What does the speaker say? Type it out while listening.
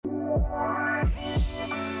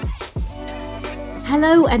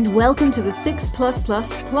Hello and welcome to the 6 Show,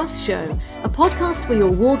 a podcast for your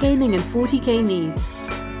wargaming and 40k needs.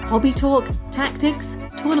 Hobby talk, tactics,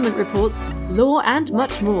 tournament reports, lore and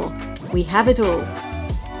much more. We have it all.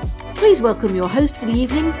 Please welcome your host for the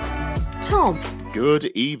evening, Tom. Good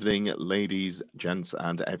evening, ladies, gents,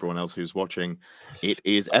 and everyone else who's watching. It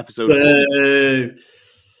is episode 40.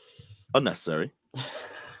 Unnecessary.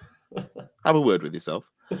 Have a word with yourself.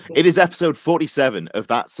 It is episode 47 of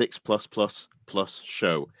that 6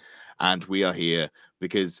 show, and we are here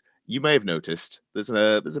because you may have noticed there's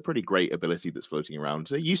a pretty great ability that's floating around.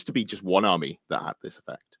 There used to be just one army that had this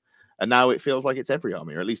effect, and now it feels like it's every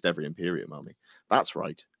army, or at least every Imperium army. That's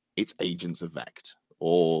right, it's Agents of Vect,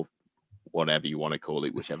 or whatever you want to call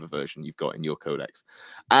it, whichever version you've got in your codex,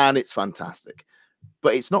 and it's fantastic.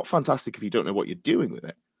 But it's not fantastic if you don't know what you're doing with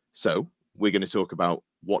it. So we're going to talk about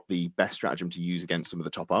what the best stratagem to use against some of the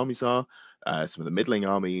top armies are, some of the middling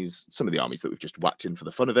armies, some of the armies that we've just whacked in for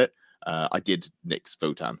the fun of it. I did nix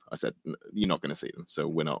Votan. I said, you're not going to see them, so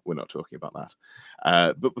we're not talking about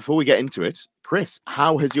that. But before we get into it, Chris,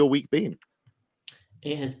 how has your week been?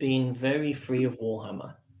 It has been very free of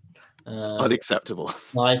Warhammer. Unacceptable.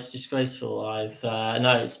 Nice, disgraceful.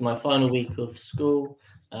 It's my final week of school,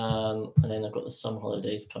 and then I've got the summer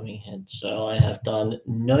holidays coming ahead. So I have done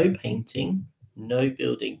no painting, no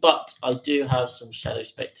building, but I do have some Shadow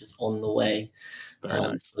Spectres on the way. Very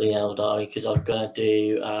nice. For the Eldari, because I'm going to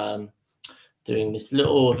do doing this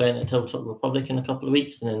little event at Tabletop Republic in a couple of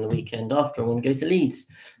weeks, and then the weekend after I'm going to go to Leeds.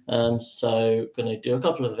 So going to do a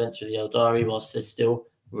couple of events with the Eldari whilst they're still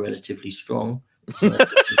relatively strong. So,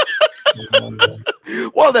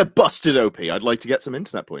 While they're busted OP, I'd like to get some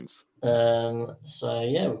internet points. We'll go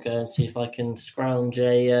and see if I can scrounge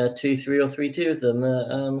a 2-3 or 3-2 of them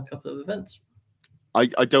a couple of events. I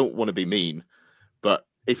don't want to be mean, but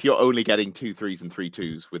if you're only getting 2-3s and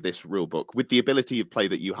 3-2s with this rule book, with the ability of play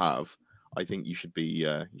that you have, I think you should be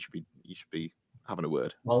having a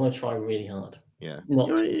word. I'm going to try really hard. Yeah,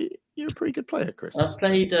 you're a pretty good player, Chris. I've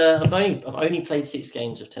only played 6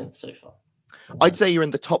 games of 10th so far. I'd say you're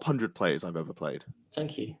in the top 100 players I've ever played.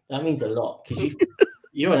 Thank you. That means a lot because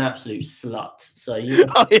you're an absolute slut. So you.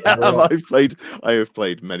 I have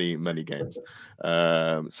played many games.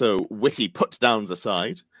 So witty put downs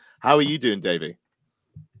aside, how are you doing, Davey?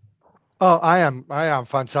 Oh, I am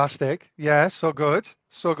fantastic. Yeah, so good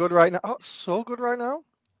right now. Oh, so good right now.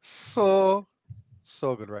 So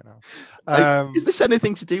good right now. Is this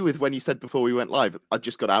anything to do with when you said before we went live, I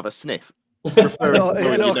just got to have a sniff? I've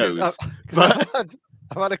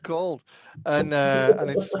had a cold, and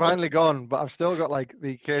it's finally gone. But I've still got like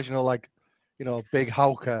the occasional big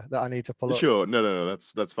howker that I need to pull up. Sure, no,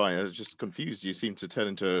 that's fine. I was just confused. You seem to turn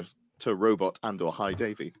into a robot and/or Hi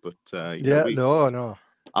Davey, but no.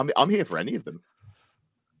 I'm here for any of them.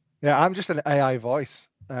 Yeah, I'm just an AI voice.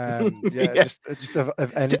 Just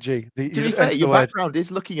of energy. To be fair, your background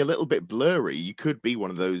is looking a little bit blurry. You could be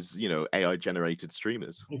one of those, AI generated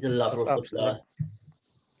streamers. He's a lover of the blur.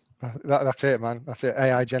 That's it, man. That's it.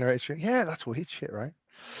 AI generated stream. Yeah, that's weird shit, right?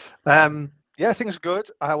 Yeah, things are good.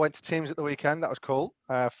 I went to teams at the weekend. That was cool.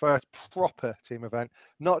 First proper team event.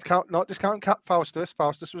 Not discounting Faustus.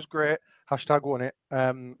 Faustus was great. # won it.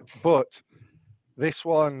 But this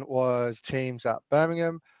one was teams at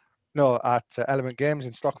Birmingham. No, at Element Games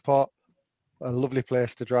in Stockport. A lovely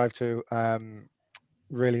place to drive to.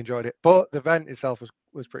 Really enjoyed it. But the event itself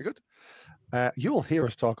was pretty good. You'll hear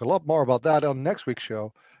us talk a lot more about that on next week's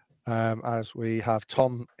show, as we have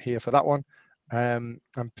Tom here for that one, and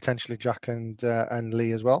potentially Jack and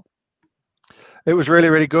Lee as well. It was really,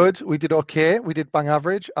 really good. We did okay. We did bang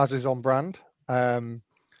average, as is on brand.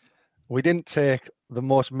 We didn't take the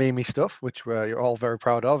most memey stuff, which you're all very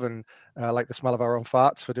proud of, and like the smell of our own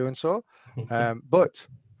farts for doing so. But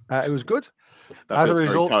it was good. That as a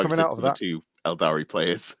result, coming out of that, the 2 Eldari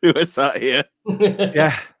players who are sat here.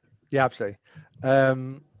 yeah, absolutely.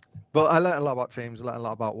 But I learned a lot about teams. I learned a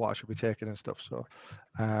lot about what I should be taking and stuff. So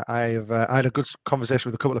I had a good conversation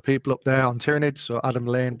with a couple of people up there on Tyranids. So Adam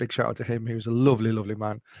Lane, big shout out to him. He was a lovely, lovely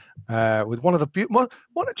man with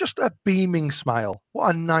just a beaming smile.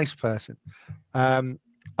 What a nice person. And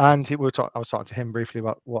I was talking to him briefly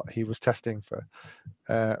about what he was testing for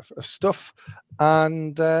stuff.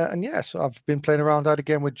 And so I've been playing around out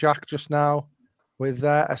again with Jack just now with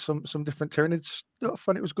some different Tyranid stuff,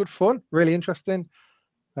 and it was good fun, really interesting.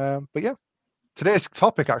 But yeah, today's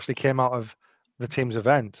topic actually came out of the team's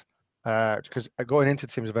event, because going into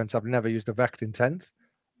team's events, I've never used a Vect in 10th,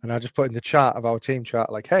 and I just put in the chat of our team chat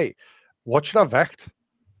like, hey, what should I Vect?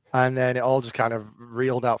 And then it all just kind of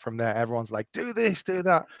reeled out from there. Everyone's like, do this, do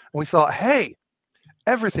that. And we thought, hey,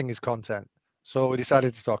 everything is content. So we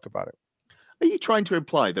decided to talk about it. Are you trying to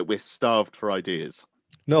imply that we're starved for ideas?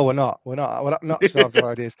 No, we're not. We're not starved of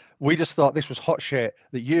ideas. We just thought this was hot shit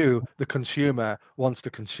that you, the consumer, wants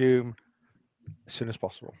to consume as soon as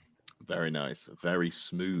possible. Very nice. Very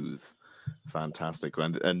smooth. Fantastic.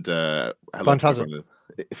 And hello Phantasm. to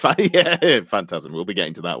everyone. Yeah, Phantasm. We'll be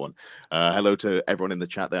getting to that one. Hello to everyone in the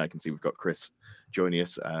chat there. I can see we've got Chris joining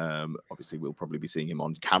us. Obviously, we'll probably be seeing him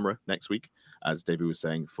on camera next week, as David was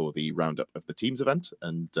saying, for the roundup of the teams event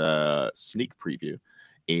and sneak preview.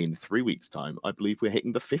 In 3 weeks' time, I believe we're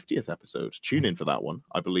hitting the 50th episode. Tune in for that one.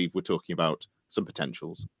 I believe we're talking about some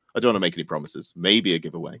potentials. I don't want to make any promises. Maybe a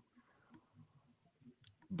giveaway.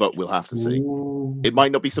 But we'll have to see. Ooh. It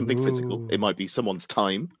might not be something physical. It might be someone's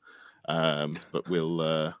time. But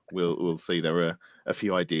we'll see. There are a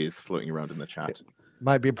few ideas floating around in the chat. It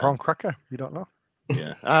might be a prawn cracker. You don't know.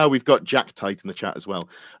 Yeah. We've got Jack Tight in the chat as well.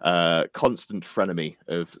 Constant frenemy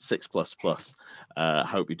of 6++.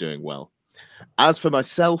 Hope you're doing well. As for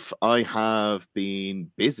myself, I have been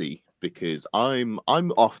busy because I'm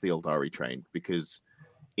off the Eldari train because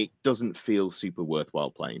it doesn't feel super worthwhile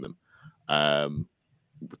playing them.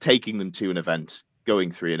 Taking them to an event, going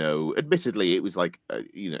 3-0. Admittedly, it was like a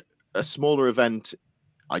smaller event.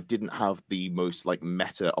 I didn't have the most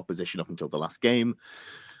meta opposition up until the last game,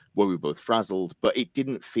 where we were both frazzled, but it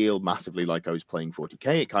didn't feel massively like I was playing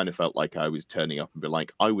 40k. It kind of felt like I was turning up and be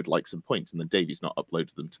like, I would like some points, and then Davey's not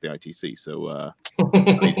uploaded them to the ITC, so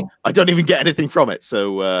I don't even get anything from it.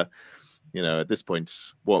 So at this point,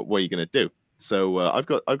 what are you going to do? So I've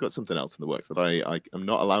got something else in the works that I am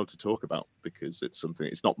not allowed to talk about because it's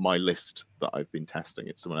not my list that I've been testing.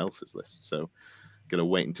 It's someone else's list. So gonna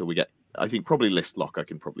wait until we get. I think probably list lock. I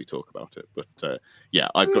can probably talk about it. But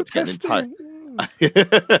I've got to get an entire. I've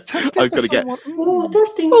got to get.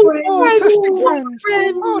 Testing friends. Testing friends.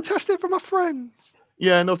 Oh, testing for my friends.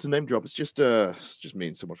 Yeah, not a name drop. It's just me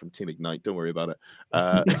and someone from Team Ignite. Don't worry about it.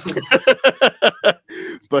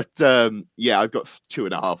 But I've got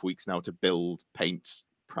 2.5 weeks now to build, paint,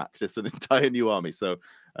 practice an entire new army. So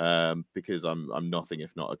because I'm nothing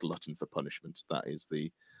if not a glutton for punishment. That is the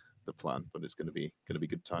plan. But it's going to be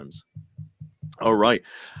good times. All right,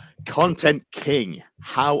 Content King.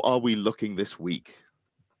 How are we looking this week?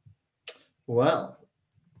 Well,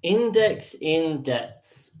 index in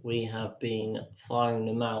depths, we have been firing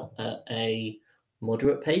them out at a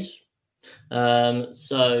moderate pace.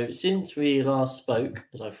 So since we last spoke,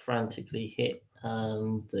 as I frantically hit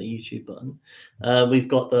the YouTube button, we've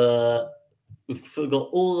got all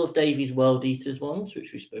of Davy's World Eaters ones,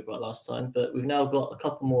 which we spoke about last time, but we've now got a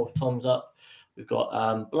couple more of Tom's up. We've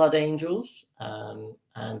got Blood Angels,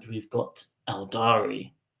 and we've got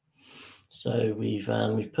Eldari. So we've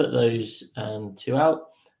put those two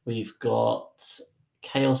out. We've got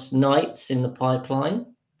Chaos Knights in the pipeline.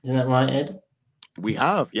 Isn't that right, Ed? We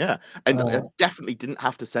have, yeah. And I definitely didn't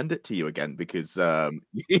have to send it to you again because you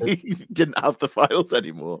didn't have the files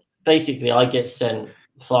anymore. Basically, I get sent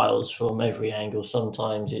files from every angle.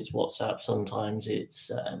 Sometimes it's WhatsApp, sometimes it's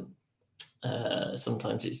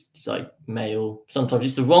like mail, sometimes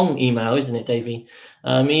it's the wrong email, isn't it, Davey?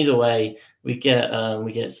 Either way, we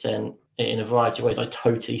get sent in a variety of ways. I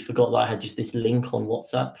totally forgot that I had just this link on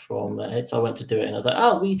WhatsApp from Ed, so I went to do it and I was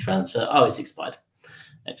like, we transfer. Oh, it's expired.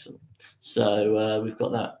 Excellent. So we've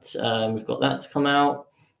got that. We've got that to come out.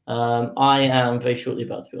 I am very shortly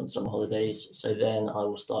about to be on summer holidays, so then I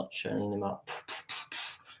will start churning them out.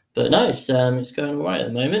 But no, it's going all right at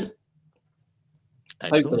the moment.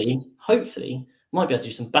 Excellent. Hopefully, might be able to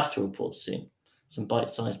do some battle reports soon, some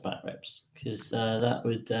bite-sized bat reps, because that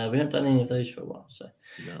would we haven't done any of those for a while. So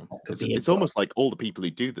no, it's almost like all the people who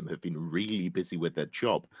do them have been really busy with their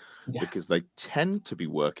job because they tend to be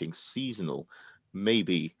working seasonal,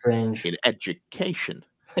 maybe in education.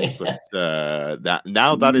 But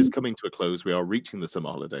that is coming to a close. We are reaching the summer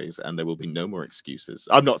holidays, and there will be no more excuses.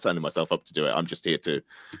 I'm not signing myself up to do it. I'm just here to,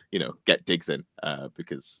 get digs in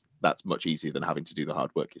because that's much easier than having to do the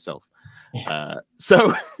hard work yourself.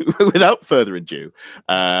 So, without further ado,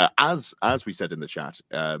 as we said in the chat,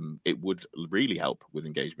 it would really help with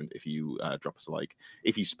engagement if you drop us a like,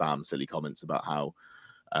 if you spam silly comments about how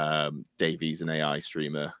Davey's an AI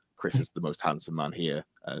streamer. Chris is the most handsome man here,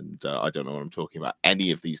 and I don't know what I'm talking about.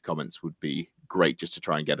 Any of these comments would be great just to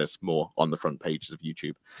try and get us more on the front pages of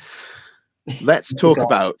YouTube. Let's talk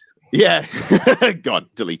about... Yeah,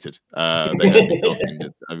 gone, deleted.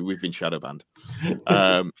 We've been shadow banned.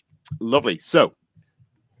 Lovely. So,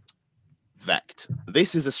 E-Vect.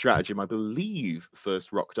 This is a stratagem I believe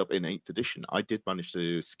first rocked up in 8th edition. I did manage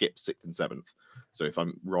to skip 6th and 7th. So if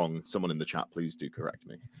I'm wrong, someone in the chat, please do correct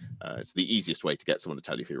me. It's the easiest way to get someone to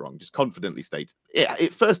tell you if you're wrong. Just confidently state,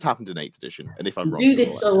 it first happened in 8th edition. And if I'm You wrong, do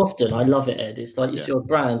this so often. I love it, Ed. It's like it's your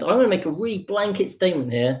brand. I'm going to make a really blanket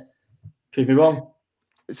statement here. Prove me wrong.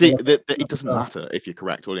 See, it doesn't matter if you're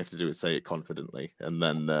correct. All you have to do is say it confidently and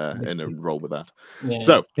then roll with that. Yeah.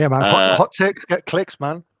 So, yeah, man, hot takes get clicks,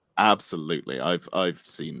 man. Absolutely. I've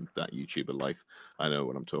seen that YouTuber life. I know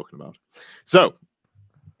what I'm talking about. So,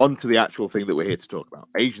 on to the actual thing that we're here to talk about,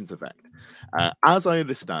 Agents of E-Vect. As I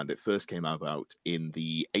understand, it first came about in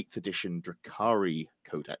the 8th edition Drakari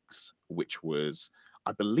Codex, which was,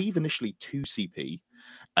 I believe, initially 2 CP.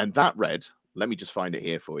 And that read, let me just find it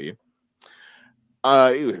here for you.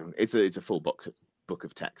 It's a full book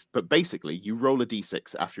of text. But basically, you roll a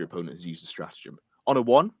d6 after your opponent has used a stratagem. On a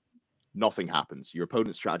 1, nothing happens. Your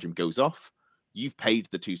opponent's stratagem goes off. You've paid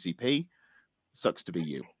the 2 CP. Sucks to be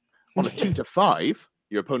you. On a 2 to 5,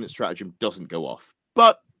 your opponent's stratagem doesn't go off,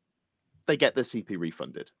 but they get their CP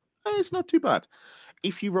refunded. It's not too bad.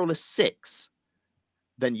 If you roll a 6,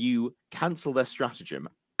 then you cancel their stratagem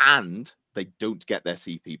and they don't get their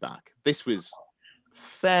CP back. This was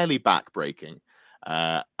fairly backbreaking.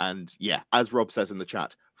 And yeah, as Rob says in the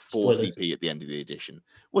chat, 4 CP at the end of the edition.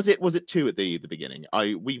 Was it 2 at the beginning?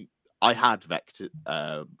 I had Vect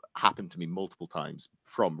happen to me multiple times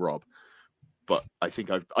from Rob, but I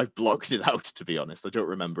think I've blocked it out, to be honest. I don't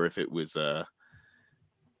remember if it was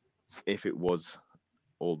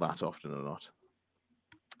all that often or not.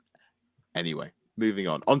 Anyway, moving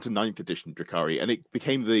on to 9th edition Drakari, and it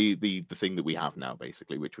became the thing that we have now,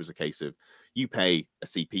 basically, which was a case of you pay a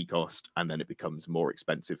CP cost, and then it becomes more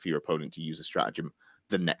expensive for your opponent to use a stratagem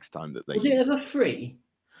the next time that they use it. Was it ever free?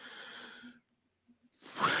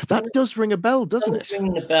 That does ring a bell, doesn't it?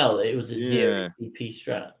 Ringing a bell. It was a 0 CP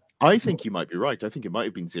strat. I think you might be right. I think it might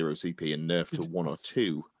have been 0 CP and nerfed to 1 or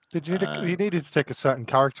 2. Did you you needed to take a certain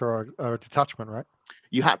character or a detachment, right?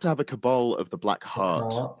 You had to have a Cabal of the Black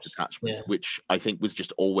Heart detachment, which I think was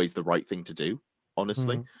just always the right thing to do,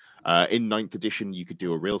 honestly. In 9th edition, you could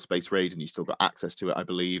do a real space raid and you still got access to it, I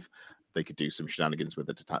believe. They could do some shenanigans with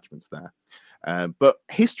the detachments there. But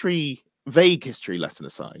vague history lesson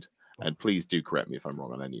aside, and please do correct me if I'm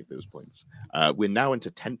wrong on any of those points, we're now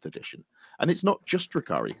into 10th edition. And it's not just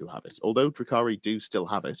Drakari who have it, although Drakari do still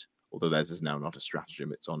have it, although theirs is now not a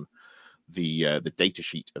stratagem. It's on the data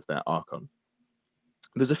sheet of their Archon.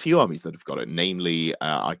 There's a few armies that have got it, namely,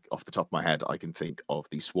 off the top of my head, I can think of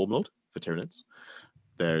the Swarmlord for Tyranids.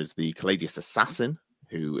 There's the Caladius Assassin,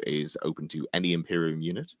 who is open to any Imperium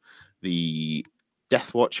unit. The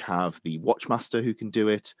Deathwatch have the Watchmaster who can do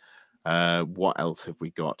it. What else have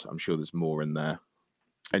we got? I'm sure there's more in there.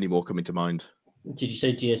 Any more coming to mind? Did you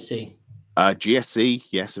say GSC? GSC,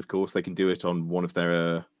 yes, of course. They can do it on one of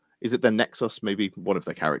their... is it their Nexus? Maybe one of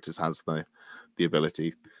their characters has the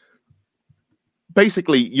ability.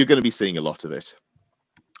 Basically, you're going to be seeing a lot of it.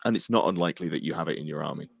 And it's not unlikely that you have it in your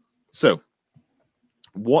army. So,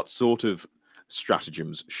 what sort of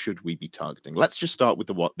stratagems should we be targeting? Let's just start with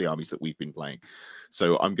the armies that we've been playing.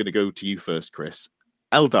 So, I'm going to go to you first, Chris.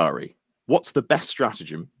 Eldari, what's the best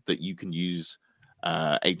stratagem that you can use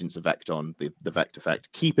Agents of E-Vect on, the Vect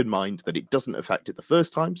effect? Keep in mind that it doesn't affect it the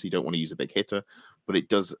first time, so you don't want to use a big hitter, but it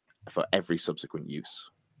does for every subsequent use.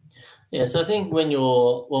 Yeah, so I think when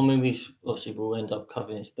we'll end up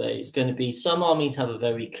covering this, but it's going to be some armies have a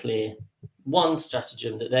very clear one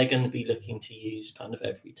stratagem that they're going to be looking to use kind of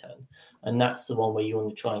every turn, and that's the one where you want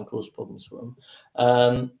to try and cause problems for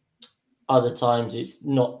them. Other times it's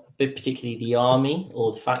not particularly the army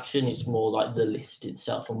or the faction, it's more like the list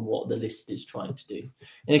itself and what the list is trying to do.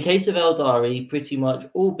 In the case of Eldari, pretty much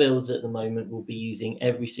all builds at the moment will be using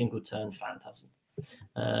every single turn Phantasm.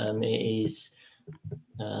 It is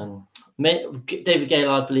David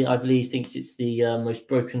Gale, I believe, thinks it's the most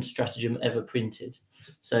broken stratagem ever printed.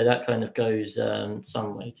 So that kind of goes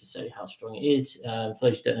some way to say how strong it is. For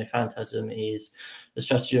those who don't know, Phantasm is a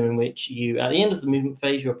stratagem in which you, at the end of the movement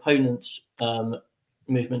phase, your opponent's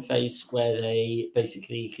movement phase, where they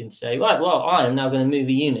basically can say, right, well, I am now going to move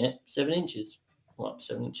a unit 7 inches. Well,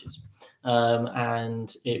 7 inches.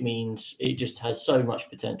 And it means it just has so much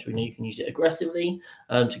potential. You can use it aggressively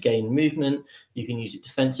to gain movement. You can use it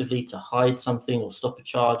defensively to hide something or stop a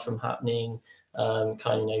charge from happening.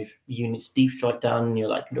 Units deep strike down and you're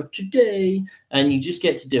like, not today. And you just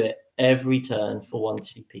get to do it every turn for 1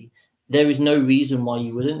 CP. there is no reason why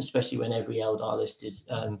you wouldn't, especially when every Eldar list is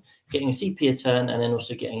getting a CP a turn and then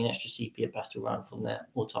also getting an extra CP a battle round from their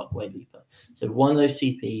Autarch Way Leaper. So one of those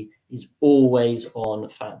CP is always on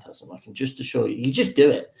Phantasm. I can just assure you, you just do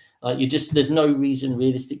it. There's no reason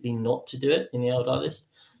realistically not to do it in the Eldar list.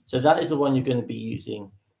 So that is the one you're going to be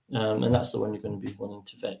using, and that's the one you're going to be wanting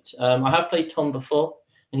to Vect. I have played Tom before,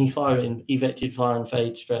 and he E-Vected Fire and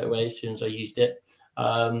Fade straight away as soon as I used it.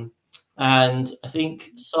 And I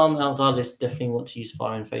think some Eldar lists definitely want to use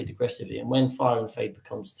Fire and Fade aggressively. And when Fire and Fade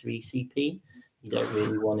becomes 3 CP, you don't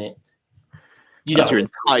really want it. That's your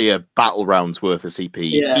entire battle round's worth of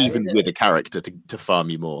CP, even with a character to farm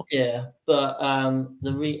you more. Yeah, but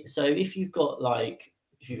so if you've got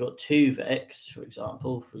 2 Vex, for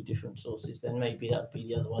example, through different sources, then maybe that would be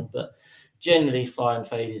the other one. But generally, Fire and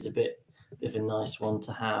Fade is a bit of a nice one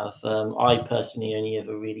to have. I personally only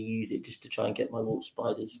ever really use it just to try and get my Wolf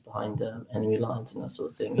Spiders behind enemy lines and that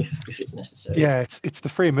sort of thing, if it's necessary. Yeah, it's the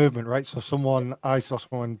free movement, right? So I saw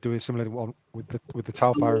someone do a similar one with the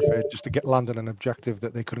Tau Fire and Fade just to land on an objective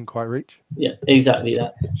that they couldn't quite reach. Yeah, exactly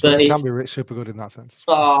that. So it can be super good in that sense.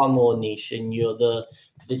 Far more niche, and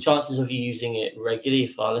the chances of you using it regularly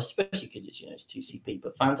are far less, especially because it's 2 CP.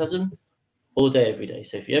 But Phantasm, all day, every day.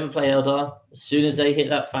 So if you ever play Eldar, as soon as they hit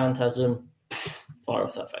that Phantasm, fire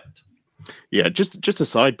off that Vect. Yeah, just a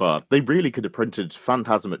sidebar. They really could have printed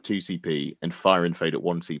Phantasm at 2 CP and Fire and Fade at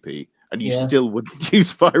 1 CP, and you still wouldn't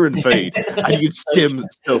use Fire and Fade, and you'd still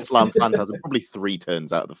slam Phantasm probably 3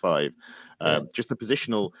 turns out of the 5. Just the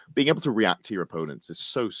positional, being able to react to your opponents is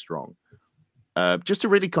so strong. Just to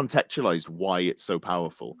really contextualize why it's so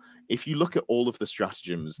powerful, if you look at all of the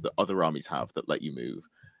stratagems that other armies have that let you move,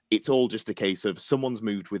 it's all just a case of someone's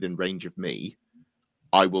moved within range of me,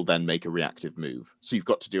 I will then make a reactive move. So you've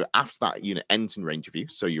got to do it after that unit ends in range of you,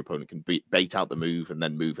 so your opponent can bait out the move and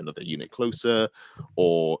then move another unit closer,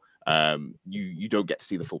 or you don't get to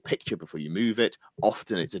see the full picture before you move it.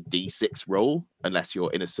 Often it's a D6 roll, unless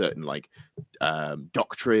you're in a certain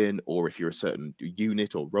doctrine, or if you're a certain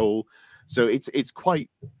unit or role. So it's quite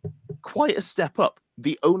a step up.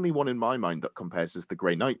 The only one in my mind that compares is the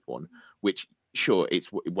Grey Knight one, which sure, it's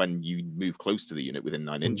when you move close to the unit within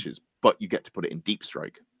 9 inches, but you get to put it in deep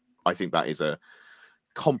strike. I think that is a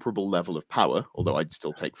comparable level of power, although I'd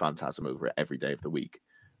still take Phantasm over it every day of the week.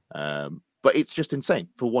 But it's just insane.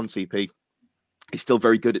 For 1 CP, it's still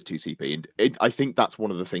very good at 2 CP. And I think that's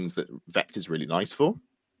one of the things that Vect is really nice for.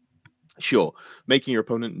 Sure, making your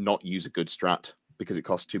opponent not use a good strat because it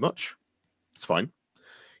costs too much, it's fine.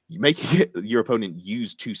 Making your opponent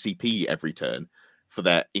use 2 CP every turn for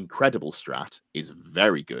their incredible strat is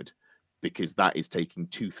very good, because that is taking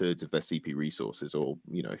 2/3 of their CP resources, or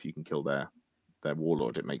if you can kill their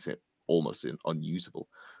warlord, it makes it almost unusable,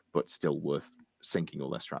 but still worth sinking all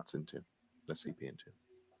their strats into, their CP into.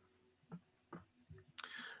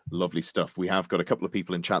 Lovely stuff. We have got a couple of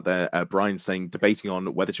people in chat there. Brian saying, debating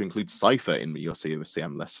on whether to include Cypher in your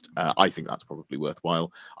CM list. I think that's probably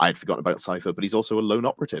worthwhile. I had forgotten about Cypher, but he's also a lone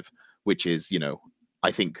operative, which is,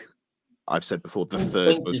 I think I've said before, the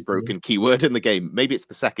 3rd most broken keyword in the game. Maybe it's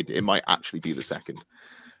the 2nd. It might actually be the 2nd.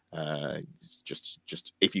 It's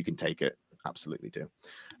just if you can take it, absolutely do.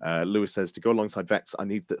 Lewis says, to go alongside Vex,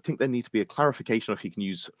 I think there needs to be a clarification if you can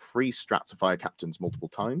use free strats to fire captains multiple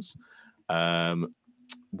times.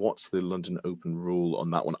 What's the London Open rule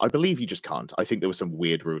on that one? I believe you just can't. I think there were some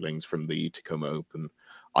weird rulings from the Tacoma Open.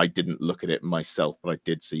 I didn't look at it myself, but I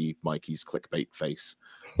did see Mikey's clickbait face.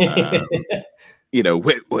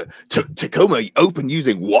 Tacoma Open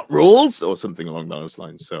using what rules, or something along those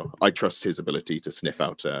lines. So I trust his ability to sniff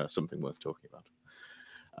out something worth talking about.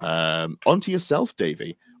 Onto yourself,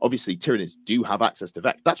 Davey. Obviously, Tyranids do have access to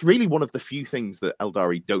Vect. That's really one of the few things that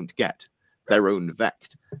Eldari don't get, their own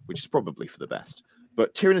Vect, which is probably for the best.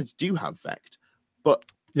 But Tyranids do have Vect. But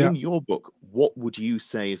in your book, what would you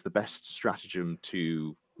say is the best stratagem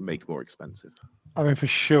to make more expensive? I mean, for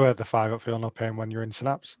sure, the 5 up feel no pain when you're in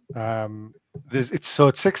Synapse. It's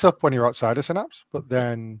 6 up when you're outside of Synapse, but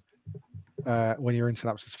then when you're in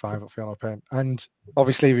Synapse, it's 5 up feel no pain. And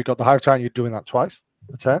obviously, if you've got the Hive Titan, you're doing that twice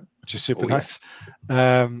a turn, which is super nice.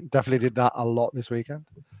 Yes. Definitely did that a lot this weekend.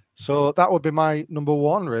 So that would be my number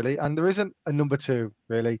 1, really. And there isn't a number 2,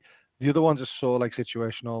 really. The other ones are so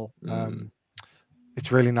situational.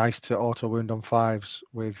 It's really nice to auto wound on 5s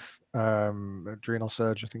with Adrenal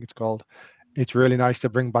Surge, I think it's called. It's really nice to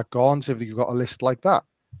bring back Gaunts if you've got a list like that.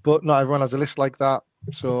 But not everyone has a list like that.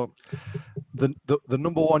 So the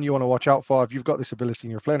number 1 you want to watch out for if you've got this ability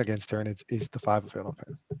and you're playing against Tyranids is the 5 of Fail No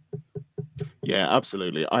Pain. Yeah,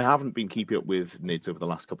 absolutely. I haven't been keeping up with NIDS over the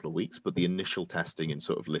last couple of weeks, but the initial testing and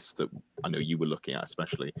sort of lists that I know you were looking at,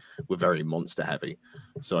 especially, were very monster heavy.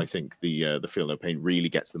 So I think the Feel No Pain really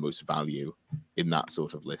gets the most value in that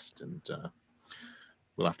sort of list, and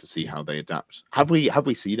we'll have to see how they adapt. Have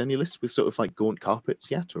we seen any lists with sort of like gaunt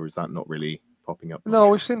carpets yet, or is that not really popping up much? No,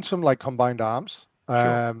 we've seen some like combined arms.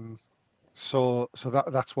 Sure. So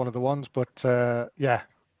that's one of the ones, but yeah,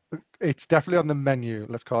 it's definitely on the menu.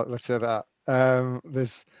 Let's say that.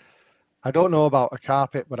 I don't know about a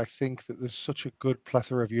carpet, but I think that there's such a good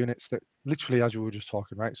plethora of units that literally, as you were just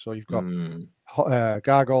talking, right? So you've got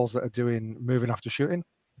gargoyles that are moving after shooting,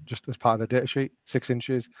 just as part of the data sheet, 6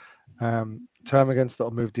 inches. Termagants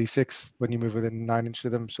that'll move D6 when you move within 9 inches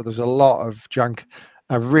of them. So there's a lot of junk.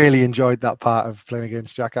 I really enjoyed that part of playing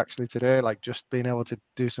against Jack actually today, like just being able to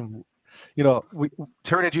do some,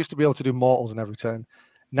 Tyranid used to be able to do mortals in every turn.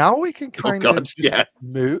 Now we can kind of just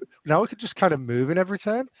move. Now we could just kind of move in every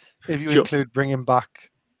turn if you include bringing back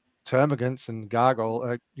termagants and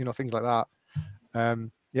gargoyle, things like that.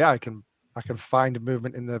 Yeah, I can find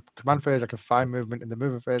movement in the command phase. I can find movement in the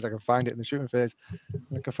movement phase. I can find it in the shooting phase.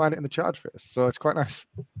 And I can find it in the charge phase. So it's quite nice.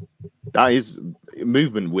 That is,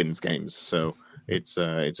 movement wins games. So it's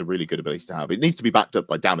a really good ability to have. It needs to be backed up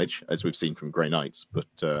by damage, as we've seen from Grey Knights, but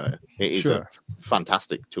it is a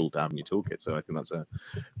fantastic tool to have in your toolkit. So I think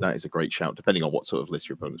that is a great shout, depending on what sort of list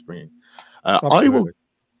your opponent's bringing. I will,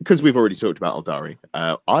 because we've already talked about Eldari,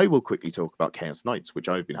 I will quickly talk about Chaos Knights, which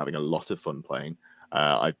I've been having a lot of fun playing.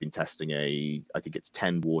 I've been testing I think it's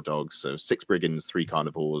 10 War Dogs, so 6 Brigands, 3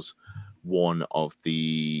 Carnivores, 1 of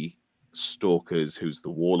the Stalkers, who's the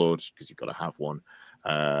Warlord, because you've got to have one,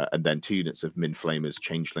 and then 2 units of Min Flamers,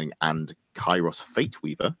 Changeling, and Kairos Fate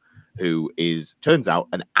Weaver, who turns out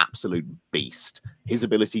an absolute beast. His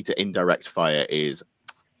ability to indirect fire is...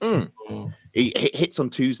 He hits on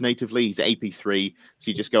 2s natively. He's AP3,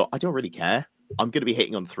 so you just go, I don't really care. I'm going to be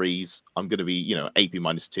hitting on 3s. I'm going to be, AP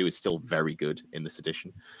 -2 is still very good in this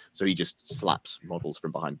edition. So he just slaps models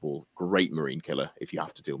from behind wall. Great Marine killer if you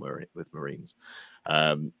have to deal with Marines.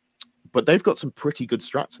 But they've got some pretty good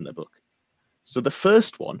strats in their book. So the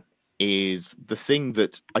first one is the thing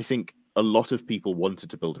that I think a lot of people wanted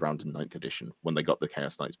to build around in 9th edition when they got the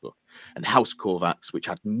Chaos Knights book. And House Korvax, which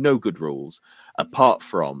had no good rules, apart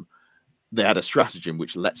from they had a stratagem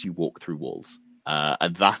which lets you walk through walls.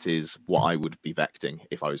 And that is what I would be vecting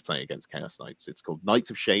if I was playing against Chaos Knights. It's called Knights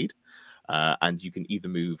of Shade. And you can either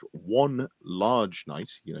move 1 large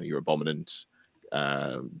knight, your Abominant,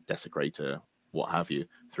 Desecrator, what have you,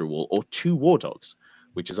 through a wall, or 2 War Dogs,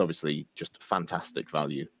 which is obviously just fantastic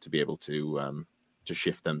value to be able to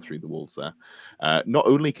shift them through the walls there. Not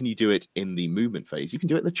only can you do it in the movement phase, you can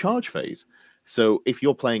do it in the charge phase. So if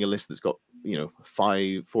you're playing a list that's got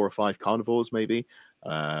 4 or 5 Carnivores, maybe,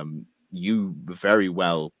 you very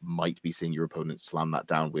well might be seeing your opponent slam that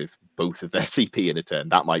down with both of their CP in a turn.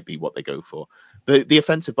 That might be what they go for. The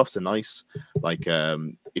offensive buffs are nice. Like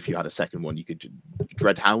if you had a second one, you could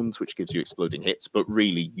Dread Hounds, which gives you exploding hits. But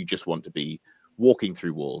really, you just want to be walking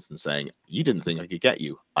through walls and saying, you didn't think I could get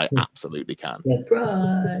you. I absolutely can.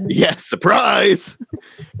 Surprise! Yes, surprise!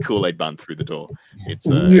 Kool-Aid man through the door. It's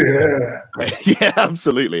yeah,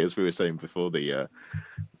 absolutely. As we were saying before the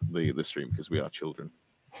stream, because we are children.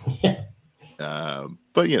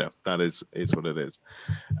 But that is what it is.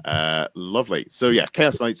 Lovely. So yeah,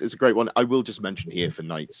 Chaos Knights is a great one. I will just mention here for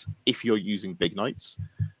knights, if you're using big knights,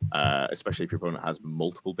 especially if your opponent has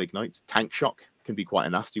multiple big knights, Tank Shock can be quite a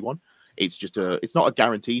nasty one. It's just it's not a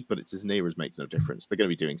guaranteed, but it's as near as makes no difference. They're going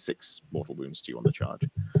to be doing 6 mortal wounds to you on the charge,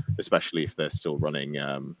 especially if they're still running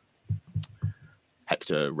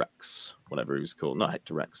Hector Rex, whatever he was called. Not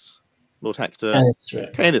Hector Rex. Lord Hector.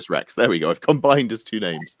 Canis Rex. There we go. I've combined his 2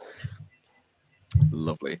 names.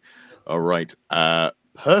 Lovely. All right.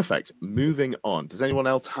 Perfect. Moving on. Does anyone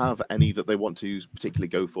else have any that they want to particularly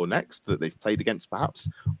go for next that they've played against, perhaps?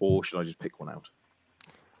 Or should I just pick one out?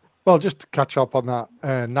 Well, just to catch up on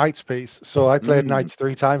that Knights piece. So I played Knights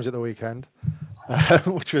 3 times at the weekend,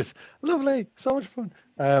 which was lovely. So much fun.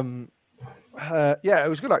 Yeah, it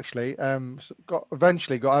was good actually. Well,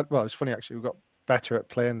 it's funny actually. We got better at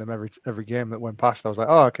playing them every game that went past. I was like,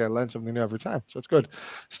 oh, okay, I learned something new every time. So it's good.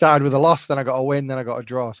 Started with a loss, then I got a win, then I got a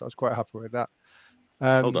draw. So I was quite happy with that.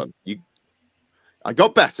 Hold on, I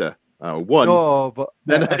got better. One. No, but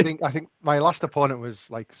then I think my last opponent was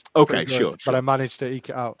like okay, good, sure. But I managed to eke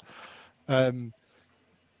it out.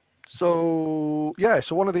 So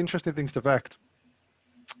one of the interesting things to Vect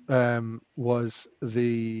was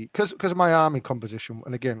because of my army composition,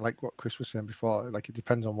 and again, like what Chris was saying before, like it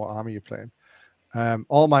depends on what army you're playing. A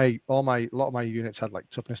lot of my units had like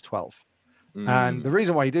toughness 12, And the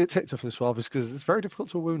reason why you do take toughness 12 is because it's very difficult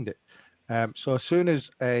to wound it. So as soon as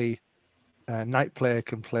a knight player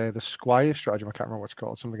can play the squire stratagem, I can't remember what it's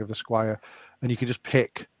called, something of the squire, and you can just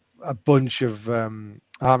pick a bunch of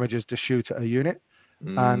armigers to shoot at a unit,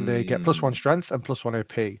 and they get +1 strength and +1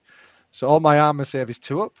 AP. So all my armor save is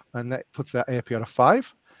 2 up, and that puts that AP on a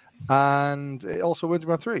 5, and it also wins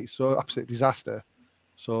by 3. So absolute disaster.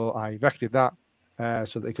 So I vected that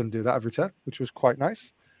so that they couldn't do that every turn, which was quite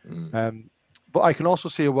nice. But I can also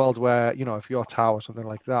see a world where, if you're tower or something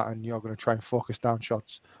like that, and you're going to try and focus down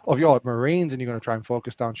shots, or if you're Marines and you're going to try and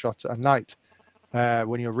focus down shots at night,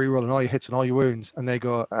 when you're rerolling all your hits and all your wounds, and they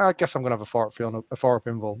go, I guess I'm going to have a 4-up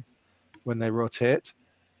invuln when they rotate.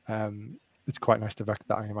 It's quite nice to vect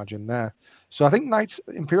that, I imagine, there. So I think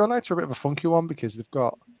Imperial Knights are a bit of a funky one because they've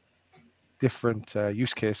got different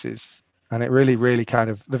use cases, and it really, really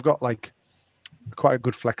they've got like quite a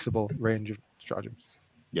good flexible range of stratagems.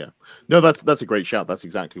 Yeah, no, that's a great shout. That's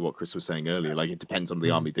exactly what Chris was saying earlier. Like, it depends on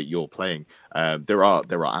the army that you're playing. There are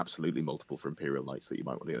absolutely multiple for Imperial Knights that you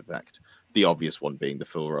might want to vect. The obvious one being the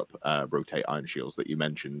 4-up rotate Iron Shields that you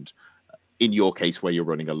mentioned. In your case, where you're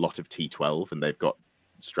running a lot of T12 and they've got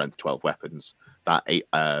strength 12 weapons, that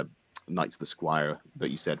Knights of the Squire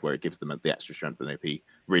that you said, where it gives them the extra strength and AP,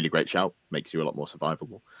 really great shout. Makes you a lot more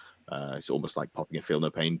survivable. It's almost like popping a feel no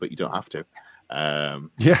pain, but you don't have to.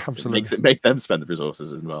 Yeah, absolutely. Make them spend the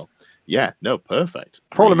resources as well. Yeah, no, perfect.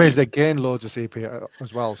 Problem is they gain loads of CP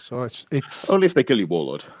as well, so it's only if they kill your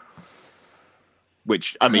warlord.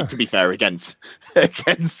 Which, I mean, to be fair, against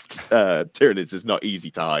Tyranids is not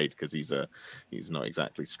easy to hide because he's not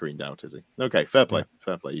exactly screened out, is he? Okay, fair play,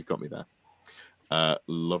 fair play. You've got me there.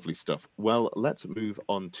 Lovely stuff. Well, let's move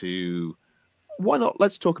on to, why not?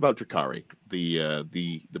 Let's talk about Drakari,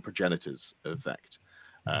 the progenitors of Vect.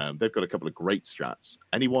 They've got a couple of great strats.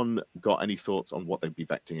 Anyone got any thoughts on what they'd be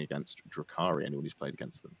vecting against Drakari? Anyone who's played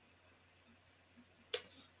against them?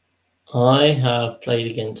 I have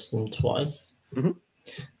played against them twice,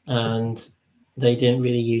 and they didn't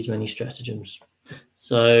really use many stratagems.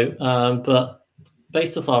 So, but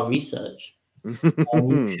based off our research, we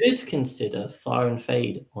could consider Fire and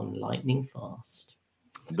Fade on Lightning Fast.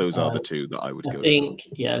 Those are the two that I would go. I think,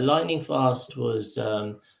 yeah, Lightning Fast was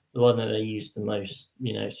the one that they used the most.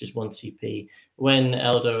 It's just 1 CP. When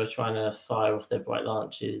Eldar are trying to fire off their Bright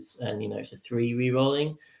Launches, and it's a 3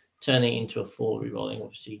 rerolling, turning it into a 4 rerolling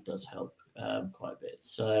obviously does help quite a bit.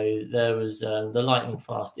 So there was the Lightning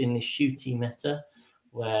Fast in the shooty meta,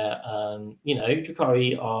 where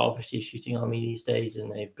Drakari are obviously a shooting army these days,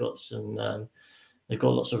 and they've got some. They've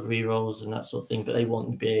got lots of rerolls and that sort of thing, but they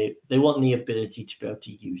want the ability to be able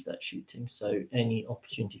to use that shooting. So any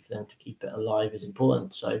opportunity for them to keep it alive is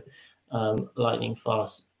important. So Lightning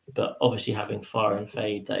Fast, but obviously having Fire and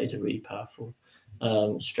Fade, that is a really powerful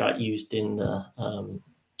strat used in the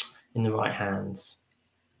right hands.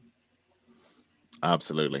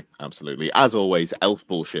 Absolutely. As always, elf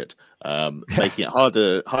bullshit, making it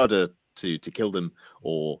harder to kill them,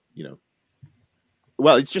 or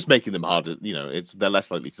well, it's just making them harder. They're less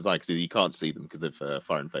likely to die because you can't see them because they've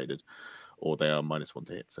fire and faded, or they are -1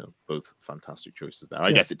 to hit. So both fantastic choices there.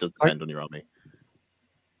 I guess it does depend on your army.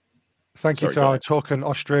 Thank you to our token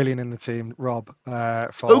Australian in the team, Rob.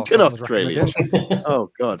 Token Australian. Oh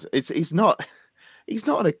God, he's not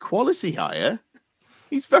an equality hire.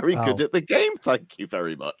 He's very good at the game. Thank you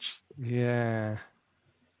very much. Yeah.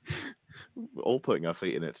 We're all putting our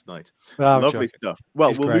feet in it tonight. Lovely stuff.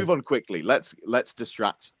 Well, we'll move on quickly. Let's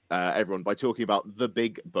distract everyone by talking about the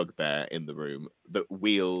big bugbear in the room that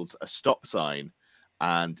wields a stop sign,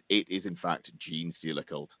 and it is in fact Genestealer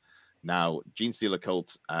Cult. Now, Genestealer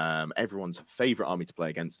Cult, everyone's favorite army to play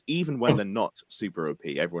against, even when they're not super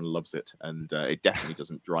OP. Everyone loves it, and it definitely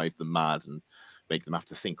doesn't drive them mad and make them have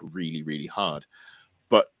to think really, really hard.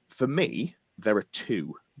 But for me, there are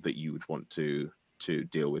two that you would want to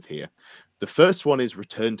deal with here. The first one is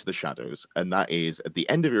Return to the Shadows, and that is at the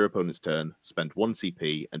end of your opponent's turn, spend 1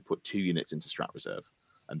 CP and put 2 units into strat reserve,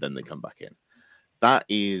 and then they come back in. That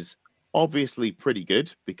is obviously pretty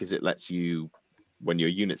good because it lets you, when your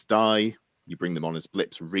units die, you bring them on as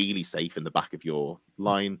blips really safe in the back of your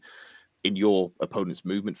line. In your opponent's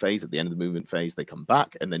movement phase, at the end of the movement phase, they come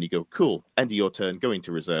back, and then you go, cool, end of your turn, go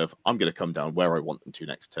into reserve. I'm going to come down where I want them to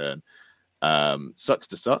next turn. Sucks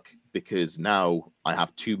to suck because now I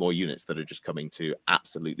have 2 more units that are just coming to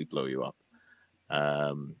absolutely blow you up,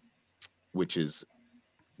 which is,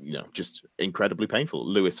 just incredibly painful.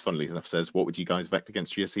 Lewis, funnily enough, says, "What would you guys vect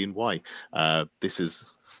against GSE and why?" This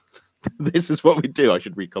is what we do. I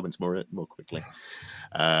should read comments more quickly.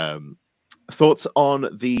 Thoughts on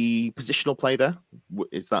the positional play there?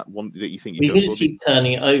 Is that one that you think you can just keep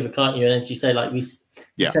turning it over, can't you? And as you say, like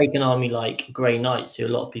you take an army like Grey Knights, who a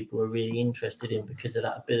lot of people are really interested in because of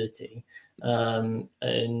that ability. And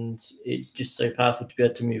it's just so powerful to be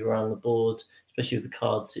able to move around the board, especially with the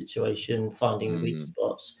card situation, finding the weak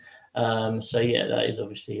spots. So yeah, that is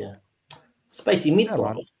obviously a spicy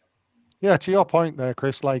meatball. Yeah, to your point there,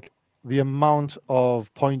 Chris, like the amount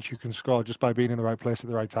of points you can score just by being in the right place at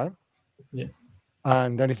the right time. Yeah.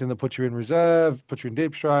 And anything that puts you in reserve, puts you in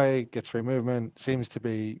deep strike, gets free movement, seems to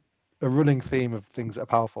be a running theme of things that are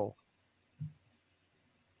powerful.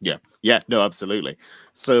 Yeah, no, absolutely.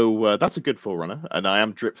 So that's a good forerunner, and I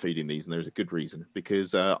am drip feeding these, and there's a good reason,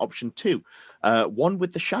 because option 2, one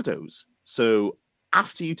with the shadows. So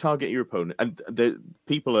after you target your opponent, and the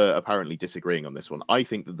people are apparently disagreeing on this one. I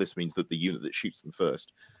think that this means that the unit that shoots them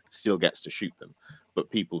first still gets to shoot them, but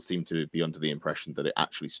people seem to be under the impression that it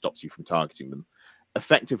actually stops you from targeting them.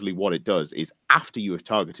 Effectively, what it does is after you have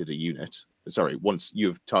targeted a unit, once you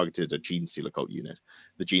have targeted a Gene Stealer cult unit,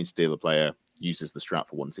 the Gene Stealer player uses the strat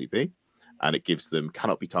for 1 CP, and it gives them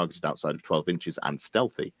cannot be targeted outside of 12 inches and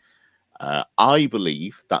stealthy. I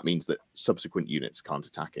believe that means that subsequent units can't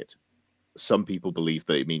attack it. Some people believe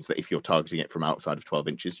that it means that if you're targeting it from outside of 12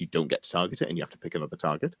 inches, you don't get to target it and you have to pick another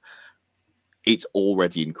target. It's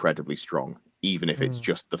already incredibly strong, even if it's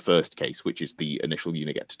just the first case, which is the initial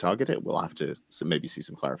unit get to target it. We'll have to maybe see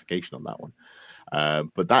some clarification on that one.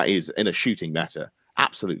 But that is, in a shooting meta,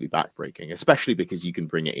 absolutely backbreaking, especially because you can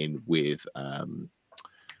bring it in with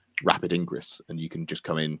rapid ingress, and you can just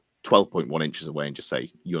come in 12.1 inches away and just say,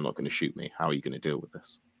 you're not going to shoot me. How are you going to deal with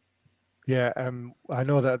this? Yeah, I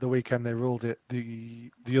know that at the weekend they ruled it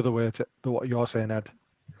the other way to what you're saying, Ed.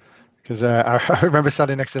 Because I remember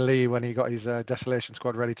standing next to Lee when he got his Desolation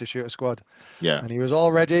squad ready to shoot a squad. Yeah. And he was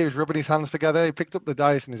all ready. He was rubbing his hands together. He picked up the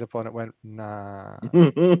dice and his opponent went, nah.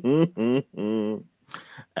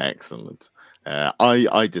 Excellent.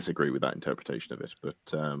 I disagree with that interpretation of it,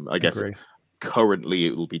 but I guess currently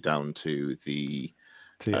it will be down to the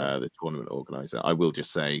tournament organizer. I will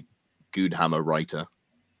just say, Goodhammer writer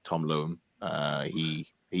Tom Loam,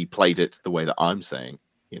 he played it the way that I'm saying,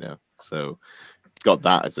 so got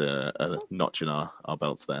that as a notch in our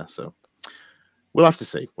belts there. So we'll have to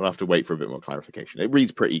see. We'll have to wait for a bit more clarification. It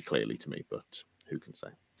reads pretty clearly to me, but who can say?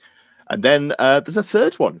 And then there's a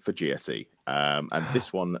third one for GSE, and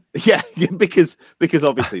this one, because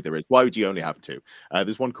obviously there is. Why would you only have 2?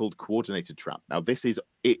 There's one called Coordinated Trap. Now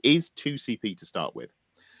it is 2 CP to start with.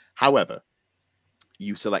 However,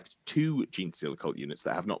 you select 2 Gene Stealer cult units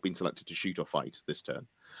that have not been selected to shoot or fight this turn,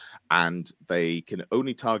 and they can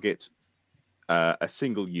only target a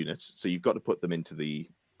single unit. So you've got to put them into the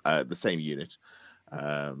same unit.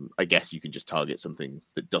 I guess you can just target something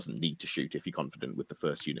that doesn't need to shoot if you're confident with the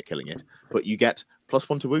first unit killing it, but you get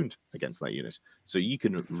 +1 to wound against that unit. So you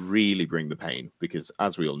can really bring the pain, because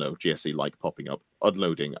as we all know, GSE like popping up,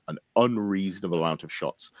 unloading an unreasonable amount of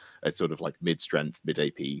shots at sort of like mid-strength,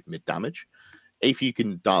 mid-AP, mid-damage. If you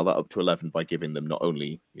can dial that up to 11 by giving them not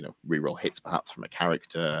only, reroll hits perhaps from a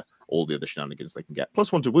character, all the other shenanigans they can get,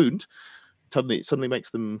 +1 to wound, suddenly makes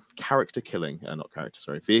them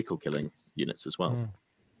vehicle killing units as well.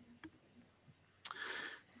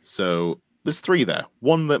 So there's 3 there.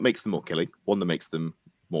 One that makes them more killing, one that makes them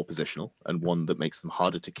more positional, and one that makes them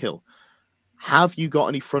harder to kill. Have you got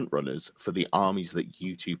any front runners for the armies that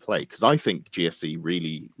you 2 play? Because I think GSC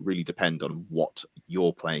really, really depend on what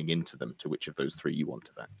you're playing into them, to which of those 3 you want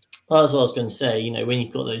to vect. Well, that's what I was going to say. When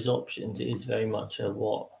you've got those options, it is very much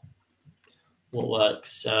what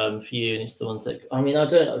works for you, and it's the ones that I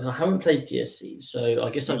haven't played GSC, so I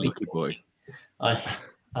guess I'm lucky boy. I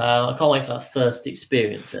can't wait for that first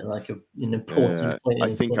experience and like an important point.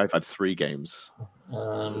 I think I've had 3 games.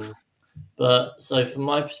 But so from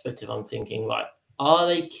my perspective, I'm thinking, right, are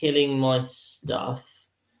they killing my stuff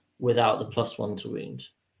without the +1 to wound?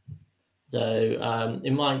 So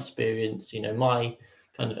in my experience, my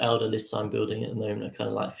kind of elder lists I'm building at the moment are kind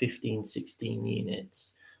of like 15, 16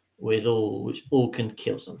 units which all can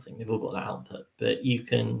kill something. They've all got that output, but you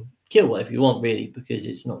can kill whatever you want really, because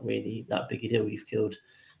it's not really that big a deal. You've killed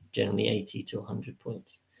generally 80 to 100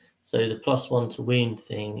 points. So the +1 to wound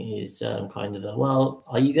thing is kind of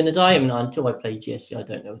are you going to die? Until I play GSC, I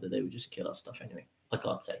don't know whether they would just kill our stuff anyway. I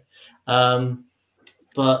can't say.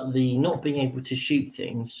 But the not being able to shoot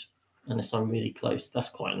things unless I'm really close, that's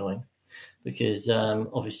quite annoying, because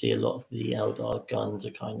obviously a lot of the Eldar guns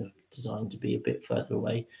are kind of designed to be a bit further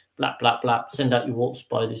away. Blap, blap, blap. Send out your warp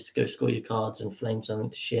spiders to go score your cards and flame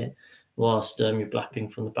something to shit whilst you're blapping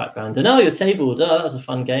from the background. And your table. That was a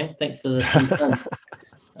fun game. Thanks for the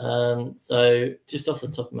So just off the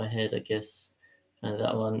top of my head, I guess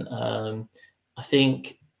that one. I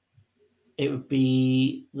think it would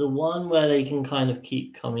be the one where they can kind of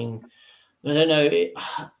keep coming. I don't know.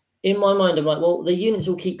 In my mind, I'm like, well, the units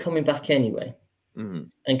will keep coming back anyway. Mhm.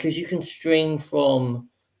 And because you can string from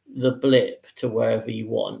the blip to wherever you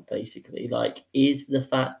want, basically, like, is the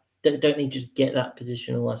fact that don't they just get that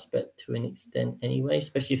positional aspect to an extent anyway,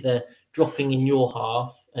 especially if they're dropping in your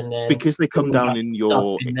half and then Because they come down in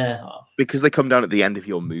your in their half. Because they come down at the end of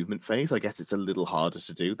your movement phase, I guess it's a little harder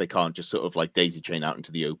to do. They can't just sort of like daisy chain out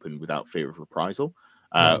into the open without fear of reprisal.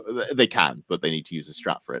 They can, but they need to use a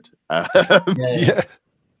strat for it. Yeah.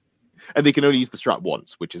 And they can only use the strat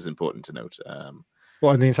once, which is important to note.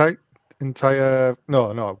 What, in the entire?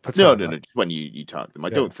 No. No, just when you target them. I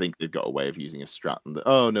don't think they've got a way of using a strat.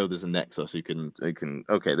 There's a Nexus who can. They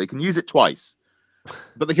can use it twice,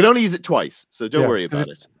 but they can only use it twice. So don't worry about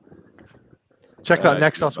it. Check that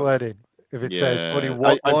Nexus wording. If it says only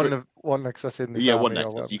one Nexus in this army, one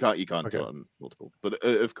Nexus. You can't do it on multiple. But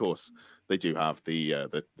of course, they do have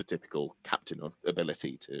the typical captain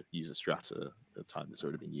ability to use a strat at a time that's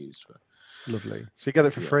already been used for. Lovely. So you get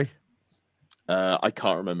it for free. I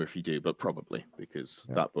can't remember if you do, but probably, because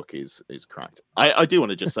that book is cracked. I do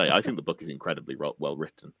want to just say I think the book is incredibly well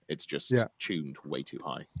written. It's just tuned way too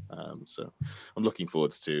high. So I'm looking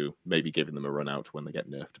forward to maybe giving them a run out when they get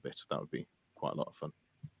nerfed a bit. That would be quite a lot of fun.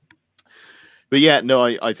 But yeah, no,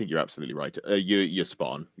 I think you're absolutely right. You're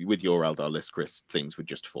spot on. With your Eldar list, Chris, things would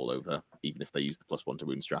just fall over, even if they use the +1 to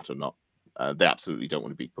wound strat or not. They absolutely don't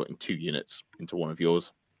want to be putting 2 units into one of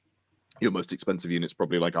yours. Your most expensive unit's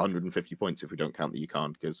probably like 150 points if we don't count the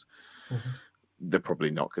Yukon, because they're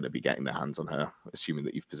probably not going to be getting their hands on her, assuming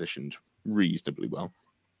that you've positioned reasonably well.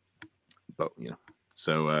 But,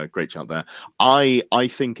 so great shout there. I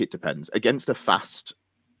think it depends. Against a fast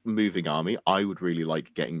moving army, I would really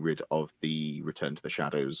like getting rid of the Return to the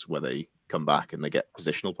Shadows where they come back and they get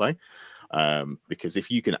positional play, because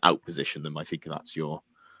if you can outposition them, I think that's your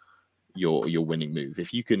winning move.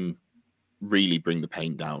 If you can really bring the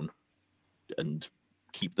pain down and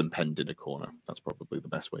keep them penned in a corner, that's probably the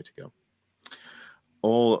best way to go.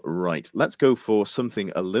 All right, let's go for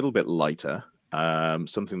something a little bit lighter,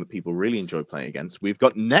 something that people really enjoy playing against. We've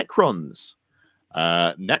got Necrons.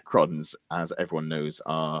 Necrons, as everyone knows,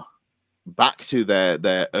 are back to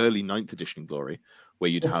their early 9th edition glory,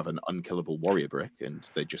 where you'd have an unkillable warrior brick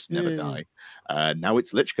and they just never die. Now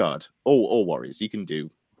it's Lich Guard, all warriors. You can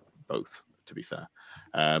do both, to be fair.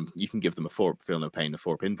 You can give them a 4-up Feel No Pain, a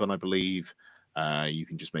 4-up Invuln, I believe. You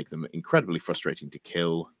can just make them incredibly frustrating to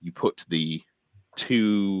kill. You put the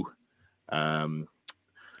 2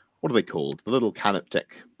 what are they called? The little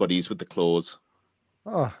Canoptek buddies with the claws.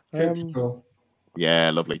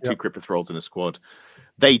 Yeah, lovely. 2 Cryptith rolls in a squad.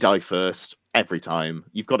 They die first every time.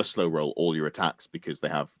 You've got to slow roll all your attacks because they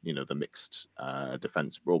have, the mixed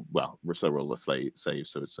defense roll. Well, slow roll the save,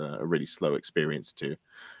 so it's a really slow experience to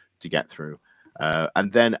get through.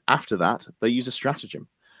 And then after that, they use a stratagem,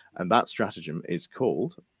 and that stratagem is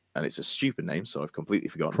called, and it's a stupid name, so I've completely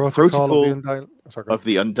forgotten. Protocol of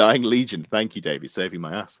the Undying Legion. Thank you, Davey, saving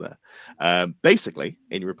my ass there. Basically,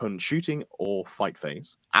 in your opponent's shooting or fight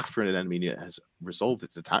phase, after an enemy unit has resolved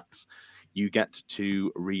its attacks, you get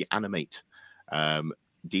to reanimate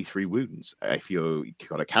D3 wounds. If you've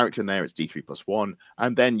got a character in there, it's D3 +1,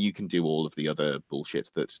 and then you can do all of the other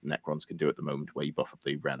bullshit that Necrons can do at the moment, where you buff up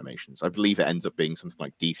the reanimations. I believe it ends up being something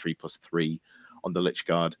like D3 +3 on the Lich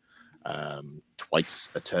Guard, twice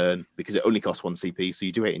a turn, because it only costs 1 CP. So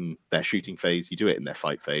you do it in their shooting phase, you do it in their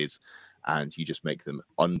fight phase, and you just make them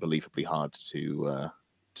unbelievably hard to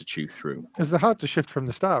chew through. Because they're hard to shift from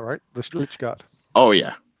the start, right? The Lich Guard. Oh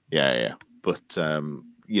yeah. But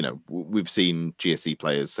we've seen GSE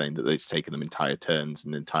players saying that it's taken them entire turns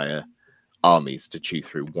and entire armies to chew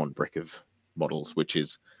through 1 brick of models, which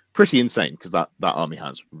is pretty insane because that army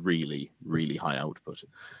has really, really high output.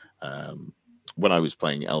 When I was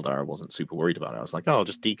playing Eldar, I wasn't super worried about it. I was like, I'll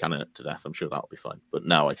just decannon it to death. I'm sure that'll be fine. But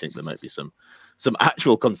now I think there might be some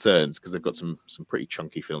actual concerns because they've got some pretty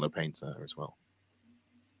chunky Feel No Pains there as well.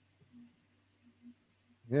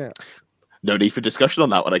 Yeah. No need for discussion on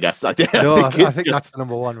that one, I guess. I think that's the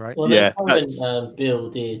number one, right? Well, the current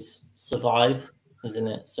build is survive, isn't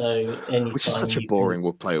it? So which is such a boring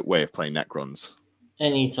way of playing Necrons.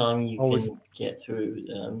 Anytime you can get through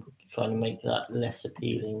kind of make that less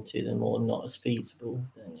appealing to them or not as feasible,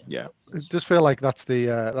 then it just feel like that's the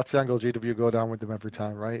angle GW go down with them every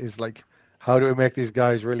time, right? Is like, how do we make these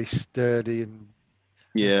guys really sturdy? And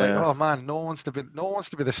it's like, oh man, no one wants to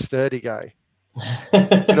be the sturdy guy.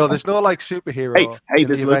 You know, there's no like superhero Hey, in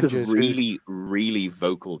there's the loads Avengers of who's really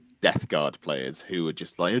vocal Death Guard players who are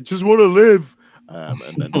just like, I just want to live, and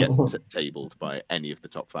then get tabled by any of the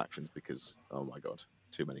top factions because, oh my god,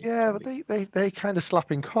 too many. yeah, but they kind of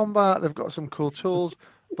slap in combat. They've got some cool tools,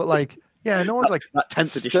 but like, yeah, no one's like that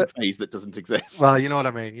 10th edition phase that doesn't exist. Well, you know what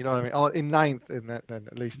I mean. You know what I mean. Oh, in ninth, in that, then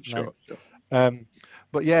at least ninth. Sure.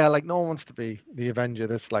 But yeah, like no one wants to be the Avenger.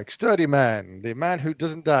 That's like sturdy man, the man who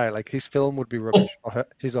doesn't die. Like his film would be rubbish, or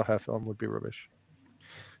his or her film would be rubbish.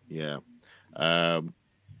 Yeah.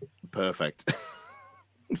 Perfect.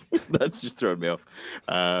 That's just throwing me off.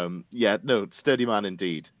 Yeah, no, sturdy man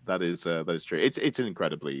indeed. That is true. It's an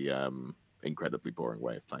incredibly boring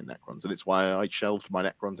way of playing Necrons, and it's why I shelved my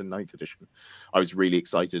Necrons in 9th edition. I was really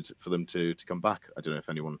excited for them to come back. I don't know if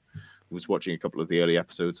anyone was watching a couple of the early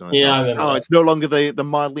episodes, and I remember that. It's no longer the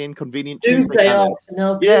mildly inconvenient Tuesday arcs.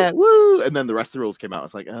 Yeah, woo! And then the rest of the rules came out. I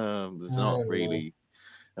was like, there's not really.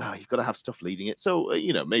 You've got to have stuff leading it. So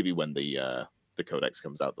maybe when the codex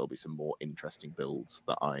comes out, there'll be some more interesting builds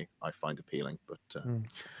that I find appealing. But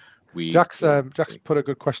Jack's put a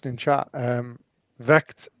good question in chat.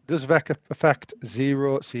 Vect, does Vect affect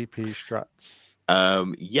 0 CP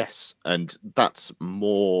strats? Yes, and that's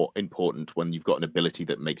more important when you've got an ability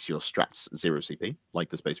that makes your strats 0 CP, like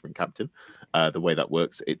the Space Marine Captain. The way that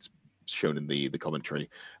works, it's shown in the commentary.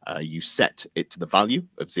 You set it to the value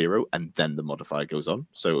of 0, and then the modifier goes on.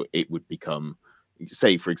 So it would become,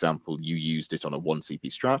 say, for example, you used it on a 1 CP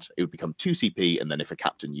strat, it would become 2 CP, and then if a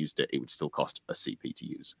captain used it, it would still cost a CP to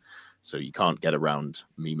use. So you can't get around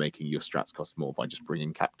me making your strats cost more by just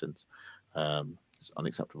bringing captains. It's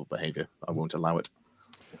unacceptable behavior. I won't allow it.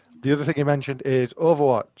 The other thing you mentioned is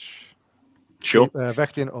Overwatch. Sure.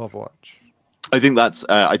 Vecting Overwatch. I think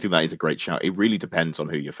that is a great shout. It really depends on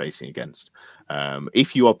who you're facing against.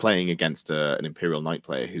 If you are playing against an Imperial Knight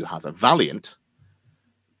player who has a Valiant,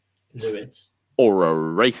 Lewis, or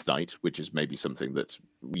a Wraith Knight, which is maybe something that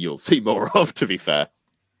you'll see more of, to be fair.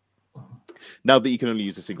 Now that you can only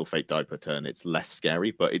use a single Fate die per turn, it's less scary,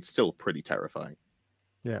 but it's still pretty terrifying.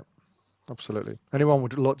 Yeah, absolutely. Anyone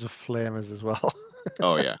with lots of flamers as well.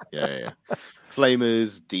 Oh yeah.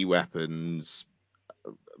 Flamers, D-weapons,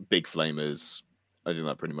 big flamers. I think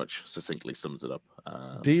that pretty much succinctly sums it up.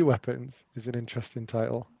 D-weapons is an interesting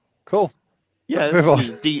title. Cool. Yeah,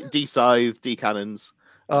 D-scythe, D-cannons.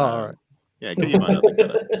 Oh, all right. Yeah, get your mind out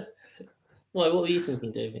there. What were you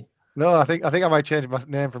thinking, Davey? No, I think I might change my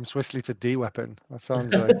name from Swissley to D-weapon. That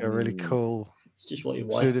sounds like a really cool. It's just what your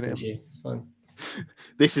wife calls you. It's fine.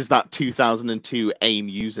 This is that 2002 AIM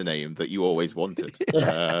username that you always wanted.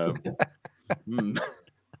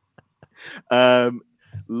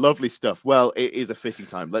 Lovely stuff. Well, it is a fitting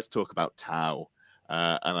time. Let's talk about Tau.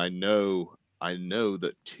 And I know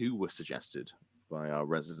that 2 were suggested by our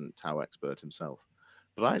resident Tau expert himself,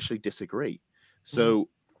 but I actually disagree. So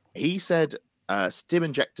he said stim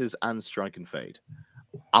injectors and strike and fade.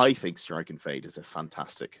 I think strike and fade is a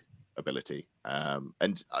fantastic ability.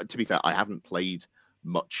 And to be fair, I haven't played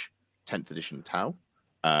much 10th edition Tau.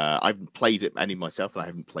 I haven't played it any myself, and I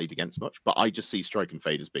haven't played against much, but I just see strike and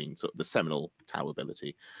fade as being sort of the seminal Tau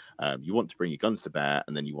ability. You want to bring your guns to bear,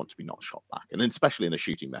 and then you want to be not shot back, and then especially in a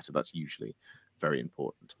shooting meta, that's usually very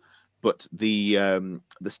important. But the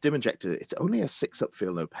stim injector, it's only a 6-up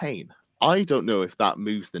feel no pain. I don't know if that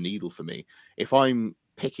moves the needle for me. If I'm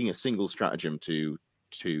picking a single stratagem to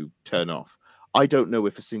turn off, I don't know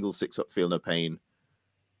if a single 6-up feel no pain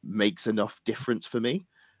makes enough difference for me,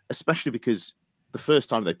 especially because the first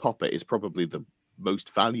time they pop it is probably the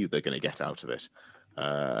most value they're going to get out of it,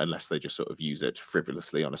 unless they just sort of use it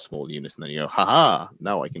frivolously on a small unit, and then you go, haha,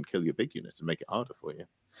 now I can kill your big unit and make it harder for you.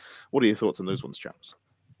 What are your thoughts on those ones, chaps?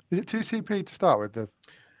 Is it 2 CP to start with?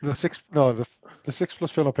 The 6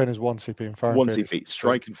 plus fill no pain is 1 CP and fire 1 and fade CP.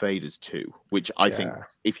 Strike and fade is 2, which I think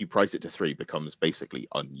if you price it to 3 becomes basically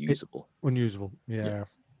unusable. Unusable. Yeah.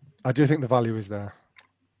 I do think the value is there.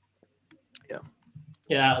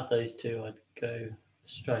 Yeah, out of those 2, I'd go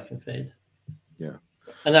strike and fade. Yeah.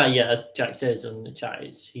 And that, as Jack says on the chat,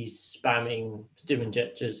 he's spamming stim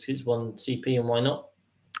injectors. It's 1 CP, and why not?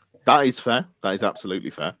 That is fair. That is absolutely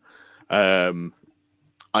fair.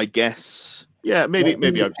 I guess, maybe I'm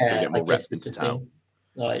just going to get more reps into Tau.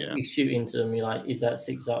 You shoot into them, you're like, is that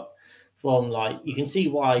 6-up? From you can see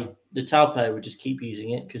why the Tau player would just keep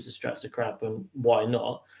using it because the strats are crap, and why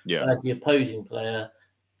not? Yeah. But as the opposing player,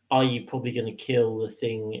 are you probably going to kill the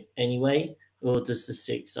thing anyway, or does the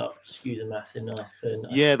 6-up skew the math enough? And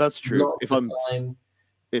that's true.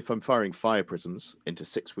 If I'm firing fire prisms into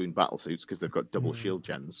 6-wound battle suits because they've got double shield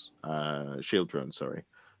drones,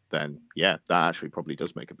 then that actually probably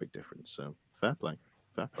does make a big difference. So fair play.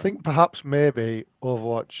 Fair I think perhaps maybe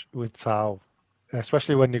Overwatch with Tau,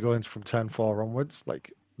 especially when you're going from turn 4 onwards,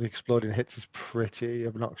 like the exploding hits is pretty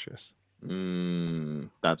obnoxious.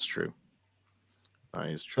 That's true. That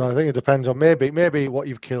is So true. I think it depends on maybe what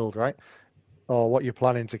you've killed, right? Or what you're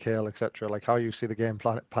planning to kill, etc. Like how you see the game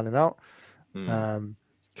planning out.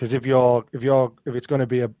 Because if it's going to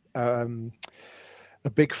be a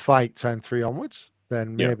big fight turn 3 onwards,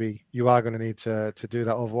 then maybe you are going to need to do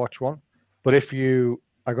that Overwatch one. But if you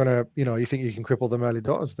are going to, you think you can cripple them early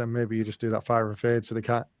doors, then maybe you just do that fire and fade so they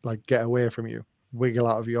can't like get away from you, wiggle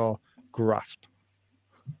out of your grasp.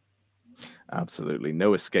 Absolutely.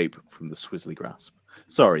 No escape from the Swizzly grasp.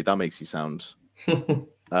 Sorry, that makes you sound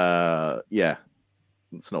yeah.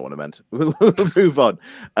 That's not what I meant. We'll move on.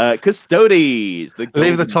 Custodes.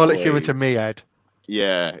 Leave the toilet humor to me, Ed.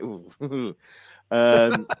 Yeah.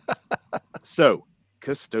 So,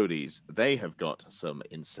 Custodes, they have got some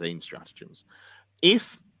insane stratagems.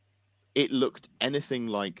 If it looked anything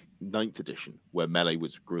like 9th edition, where melee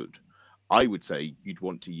was good, I would say you'd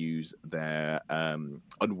want to use their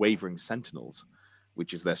Unwavering Sentinels,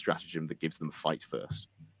 which is their stratagem that gives them fight first.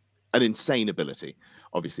 An insane ability.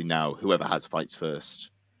 Obviously, now whoever has fights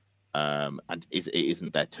first and it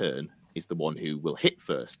isn't their turn is the one who will hit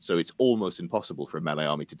first. So it's almost impossible for a melee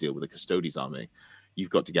army to deal with a Custodes army. You've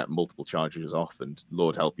got to get multiple charges off, and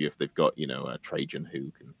Lord help you if they've got, a Trajan who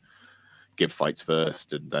can give fights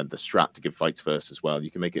first, and then the strat to give fights first as well. You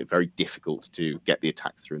can make it very difficult to get the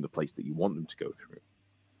attacks through in the place that you want them to go through.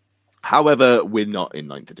 However, we're not in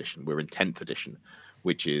 9th edition. We're in 10th edition,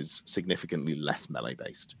 which is significantly less melee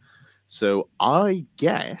based. So I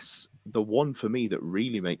guess the one for me that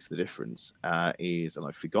really makes the difference is, and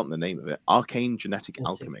I've forgotten the name of it, Arcane Genetic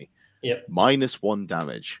Alchemy. Yep. -1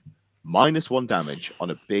 damage. -1 damage on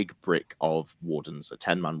a big brick of Wardens, a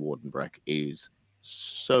 10-man Warden brick, is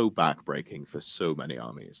so backbreaking for so many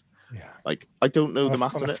armies. Yeah. Like, I don't know the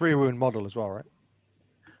math on on a it. 3-wound model as well, right?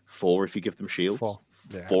 4 if you give them shields. 4,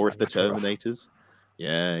 yeah, 4 if they're that's rough. Terminators.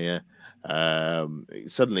 Yeah.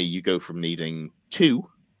 Suddenly you go from needing 2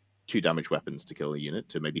 damage weapons to kill a unit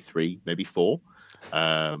to maybe 3, maybe 4.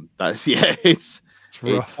 It's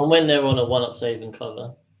rough. And when they're on a 1-up save and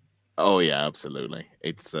cover. Oh yeah, absolutely.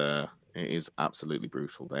 It is absolutely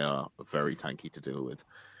brutal. They are very tanky to deal with.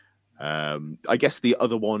 I guess the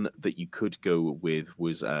other one that you could go with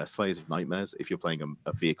was Slayers of Nightmares. If you're playing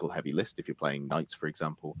a vehicle heavy list, if you're playing Knights, for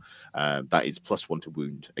example, that is +1 to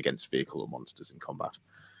wound against vehicle or monsters in combat.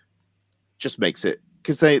 Just makes it,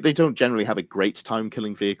 because they don't generally have a great time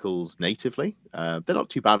killing vehicles natively. They're not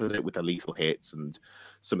too bad at it with their lethal hits, and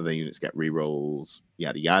some of the units get rerolls,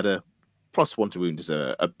 yada yada. +1 to wound is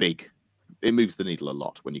a big, it moves the needle a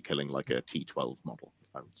lot when you're killing like a T12 model,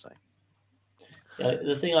 I would say. Yeah,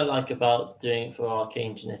 the thing I like about doing it for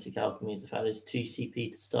Arcane Genetic Alchemy is the fact there's 2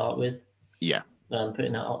 CP to start with. Yeah.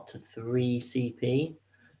 Putting that up to 3 CP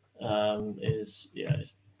is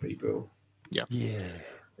pretty brutal. Yeah.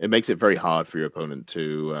 It makes it very hard for your opponent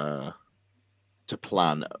to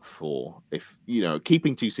plan for. If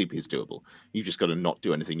keeping 2 CP is doable. You've just got to not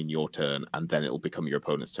do anything in your turn, and then it'll become your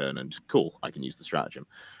opponent's turn, and cool, I can use the stratagem.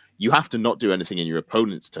 You have to not do anything in your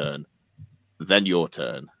opponent's turn, then your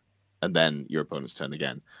turn, and then your opponent's turn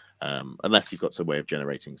again. Unless you've got some way of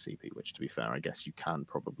generating CP, which, to be fair, I guess you can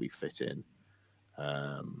probably fit in.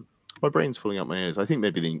 My brain's filling up my ears. I think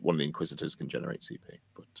maybe one of the Inquisitors can generate CP,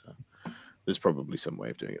 but there's probably some way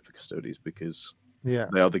of doing it for Custodes, because they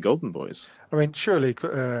are the Golden Boys. I mean, surely,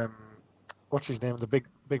 what's his name? The big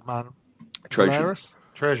man, Trojan.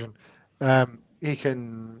 Trojan. He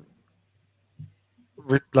can,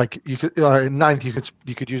 you could in 9th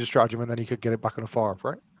you could use a stratagem and then he could get it back on a 4-up,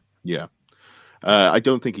 right? Yeah. I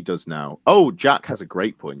don't think he does now. Oh, Jack has a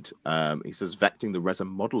great point. He says vecting the Reza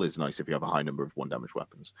model is nice if you have a high number of 1 damage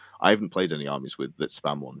weapons. I haven't played any armies that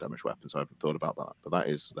spam 1 damage weapons, so I haven't thought about that. But that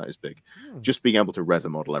is big. Just being able to Reza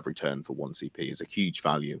model every turn for 1 CP is a huge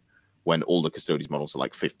value when all the Custodes models are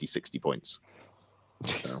like 50, 60 points.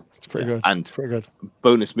 So, it's pretty good. And pretty good.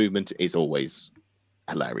 Bonus movement is always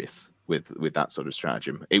hilarious with that sort of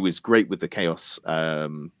stratagem. It was great with the Chaos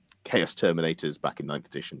Terminators back in 9th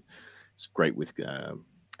edition. It's great with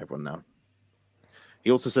everyone now.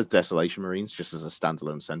 He also says Desolation Marines just as a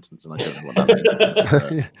standalone sentence, and I don't know what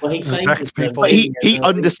that means. But he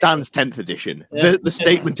understands 10th edition. Yeah. The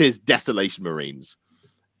statement is Desolation Marines.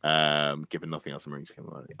 Given nothing else, Marines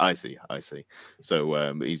kill. I see.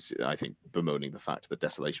 So he's, I think, bemoaning the fact that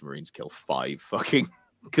Desolation Marines kill 5 fucking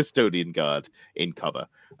Custodian Guard in cover,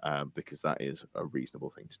 because that is a reasonable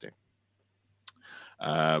thing to do.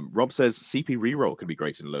 Rob says CP reroll can be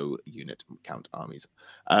great in low unit count armies.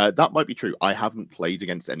 That might be true. I haven't played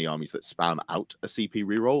against any armies that spam out a CP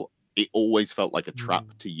reroll. It always felt like a trap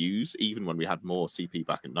to use, even when we had more CP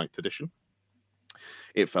back in 9th edition.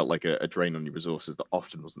 It felt like a drain on your resources that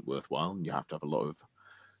often wasn't worthwhile, and you have to have a lot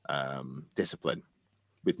of discipline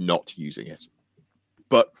with not using it.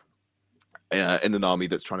 But in an army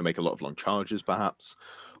that's trying to make a lot of long charges, perhaps,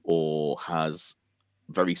 or has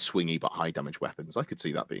very swingy but high damage weapons, I could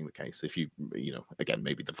see that being the case. If you again,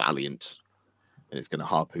 maybe the Valiant, and it's going to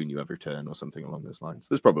harpoon you every turn or something along those lines.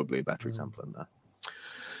 There's probably a better example in there.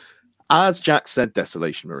 As Jack said,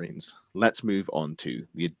 Desolation Marines. Let's move on to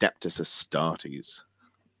the Adeptus Astartes.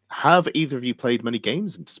 Have either of you played many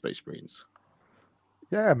games into Space Marines?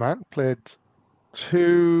 Yeah, man. Played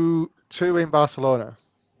two in Barcelona.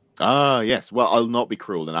 Ah, yes. Well, I'll not be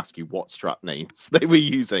cruel and ask you what strat names they were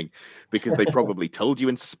using, because they probably told you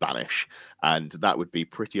in Spanish, and that would be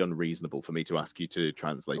pretty unreasonable for me to ask you to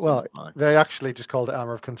translate. Well, they actually just called it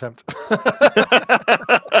Armor of Contempt.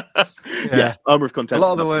 Yes, Armor of Contempt. A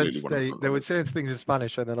lot of the words they would say things in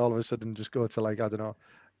Spanish, and then all of a sudden just go to, like, I don't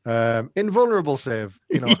know, invulnerable save.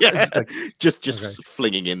 Yeah, just okay.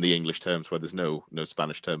 flinging in the English terms where there's no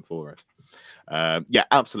Spanish term for it. Yeah,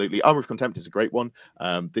 absolutely. Armor of Contempt is a great one.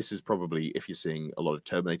 This is probably, if you're seeing a lot of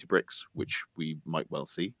Terminator bricks, which we might well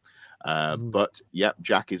see. But yeah,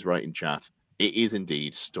 Jack is right in chat. It is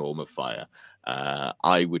indeed Storm of Fire.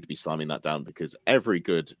 I would be slamming that down, because every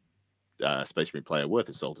good Space Marine player worth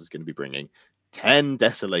his salt is going to be bringing 10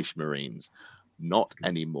 Desolation Marines. Not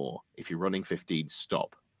anymore. If you're running 15,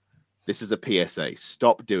 stop. This is a PSA.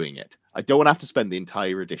 Stop doing it. I don't want to have to spend the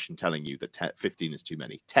entire edition telling you that 15 is too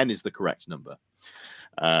many. 10 is the correct number.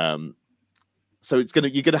 So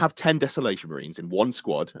you're gonna have 10 Desolation Marines in one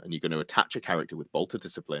squad, and you're going to attach a character with Bolter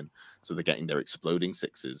Discipline, so they're getting their exploding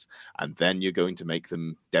 6s, and then you're going to make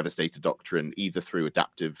them Devastator Doctrine, either through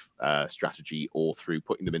adaptive strategy or through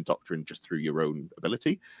putting them in Doctrine just through your own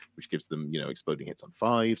ability, which gives them exploding hits on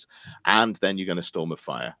 5s, and then you're going to Storm of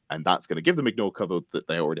Fire, and that's going to give them ignore cover that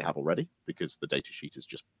they already have because the data sheet is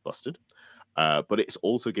just busted, but it's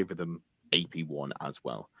also giving them AP1 as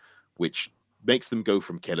well, which makes them go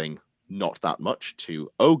from killing not that much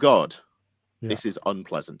to, oh god, this is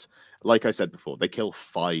unpleasant. Like I said before, they kill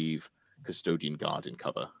 5 Custodian Guard in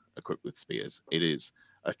cover equipped with spears. It is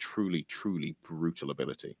a truly, truly brutal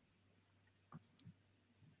ability.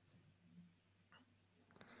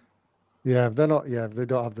 Yeah, if they're not. Yeah, if they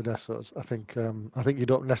don't have the Desos, I think you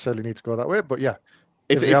don't necessarily need to go that way. But yeah,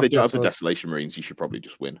 if they don't have the Desolation Marines, you should probably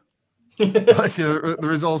just win.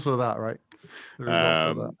 There is also that, right?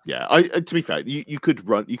 Yeah, to be fair, you could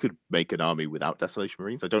make an army without Desolation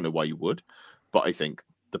Marines. I don't know why you would, but I think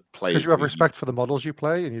the players, because you have respect for the models you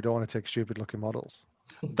play, and you don't want to take stupid looking models.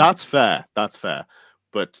 That's fair.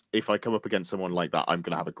 But if I come up against someone like that, I'm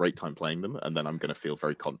going to have a great time playing them, and then I'm going to feel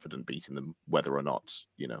very confident beating them, whether or not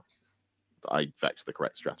I vect the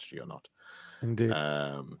correct strategy or not. Indeed.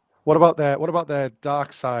 What about their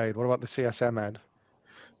dark side? What about the CSM end?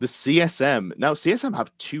 The CSM. Now, CSM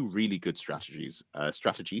have 2 really good stratagems.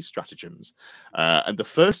 And the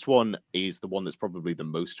first one is the one that's probably the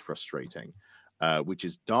most frustrating, which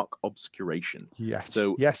is Dark Obscuration. Yes.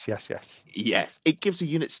 So yes. Yes, it gives a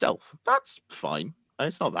unit stealth. That's fine.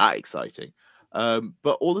 It's not that exciting.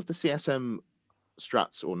 But all of the CSM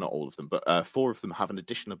strats, or not all of them, but 4 of them have an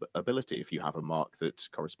additional ability if you have a mark that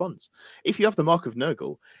corresponds. If you have the Mark of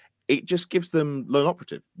Nurgle, it just gives them lone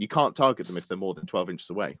operative. You can't target them if they're more than 12 inches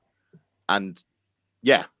away. And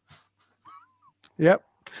yeah. Yep.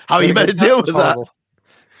 How are you meant to deal with that?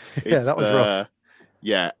 Yeah, that was rough.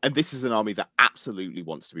 Yeah, and this is an army that absolutely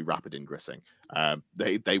wants to be rapid in grissing.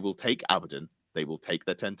 They will take Abaddon, they will take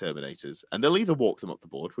their 10 Terminators, and they'll either walk them up the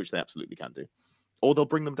board, which they absolutely can do, or they'll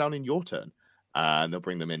bring them down in your turn, and they'll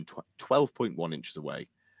bring them in 12.1 inches away,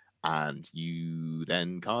 and you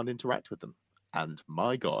then can't interact with them. And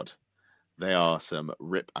my god, they are some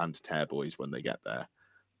rip and tear boys when they get there.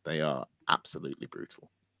 They are absolutely brutal.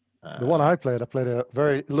 The one I played a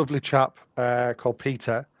very lovely chap called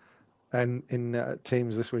Peter, and in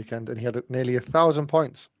teams this weekend, and he had nearly 1,000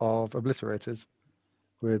 points of Obliterators.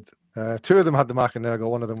 With 2 of them had the Mark of Nurgle,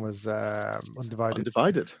 one of them was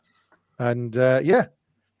Undivided. And yeah,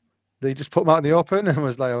 they just put them out in the open, and I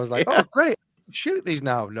was like, oh great, shoot these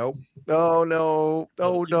now. No.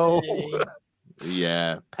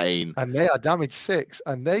 Yeah, pain. And they are damage 6,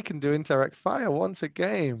 and they can do indirect fire once a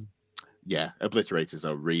game. Yeah, Obliterators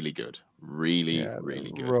are really good. Really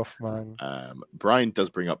good. Rough, man. Brian does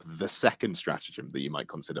bring up the second stratagem that you might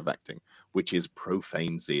consider vecting, which is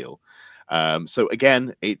Profane Zeal. So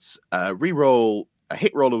again, it's a reroll, a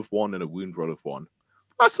hit roll of 1 and a wound roll of 1,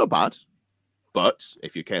 That's not bad. But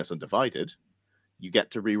if you're Chaos Undivided, you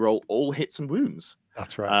get to reroll all hits and wounds.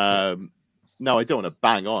 That's right. Now, I don't want to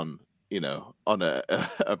bang on, on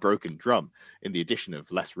a broken drum in the addition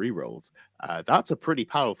of less rerolls. That's a pretty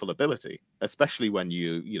powerful ability, especially when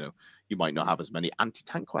you might not have as many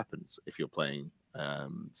anti-tank weapons if you're playing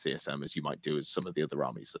CSM as you might do as some of the other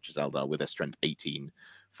armies, such as Eldar with their strength 18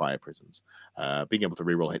 fire prisms. Being able to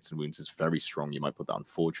reroll hits and wounds is very strong. You might put that on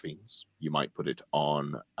Forge Fiends. You might put it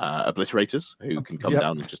on Obliterators, who can come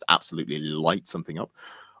down and just absolutely light something up.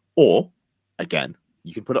 Or, again,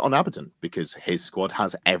 you can put it on Abaddon because his squad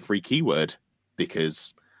has every keyword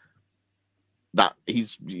because that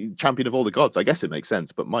he's champion of all the gods. I guess it makes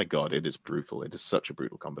sense, but my God, it is brutal. It is such a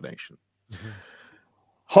brutal combination. Mm-hmm.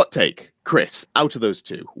 Hot take, Chris, out of those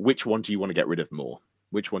two, which one do you want to get rid of more?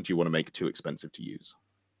 Which one do you want to make too expensive to use?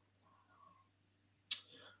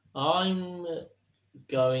 I'm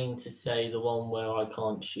going to say the one where I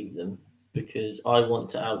can't shoot them because I want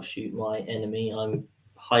to outshoot my enemy. I'm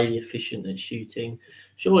highly efficient at shooting.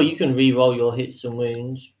 Sure, you can re-roll your hits and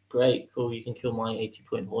wounds. Great, cool. You can kill my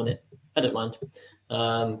 80-point Hornet. I don't mind.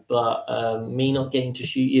 But me not getting to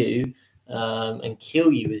shoot you and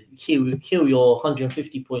kill your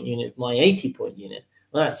 150-point unit with my 80-point unit.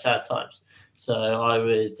 Well, that's sad times. So I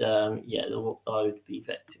would, I would be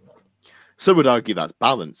vecting that. Some would argue that's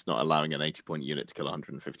balance, not allowing an 80-point unit to kill a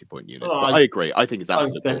 150-point unit. But I agree. I think it's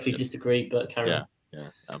absolutely. I respectfully disagree, but carry on. Yeah,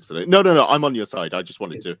 absolutely. No. I'm on your side. I just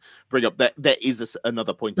wanted to bring up that there is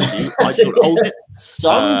another point of view. I don't hold it.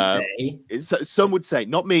 Some would say,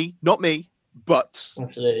 not me, but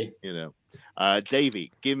absolutely.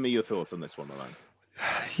 Davey, give me your thoughts on this one, Milan.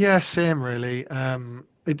 Yeah, same really.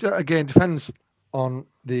 It again depends on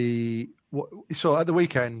so at the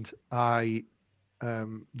weekend I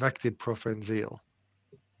vected Profane Zeal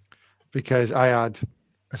because I had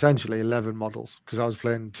essentially 11 models because I was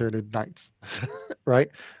playing Tyrannid Knights, right?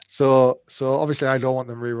 So obviously I don't want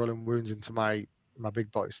them rerolling wounds into my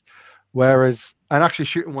big boys. Whereas, and actually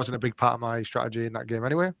shooting wasn't a big part of my strategy in that game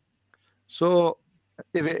anyway. So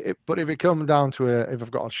if it comes down to if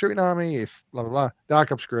I've got a shooting army, if blah blah blah,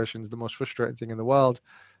 Dark Obscuration is the most frustrating thing in the world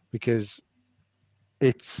because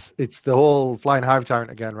it's the whole flying hive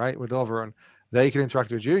tyrant again, right? With Overrun, they can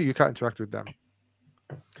interact with you can't interact with them.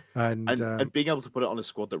 And being able to put it on a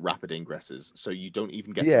squad that rapid ingresses, so you don't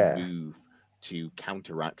even get to move to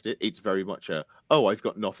counteract it. It's very much I've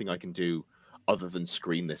got nothing I can do other than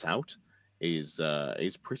screen this out. Is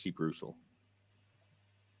pretty brutal.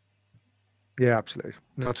 Yeah, absolutely.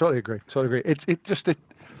 No, I totally agree. It's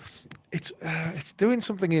doing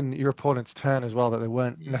something in your opponent's turn as well that they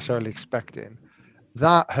weren't necessarily expecting.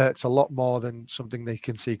 That hurts a lot more than something they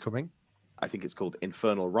can see coming. I think it's called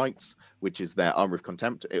Infernal Rites, which is their Armor of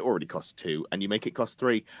Contempt. It already costs 2, and you make it cost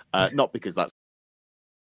 3. Not because that's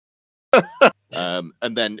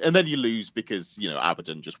and then you lose because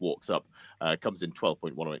Abaddon just walks up, comes in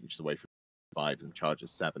 12.1 inches away from 5 and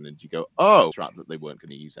charges 7, and you go, trap that they weren't going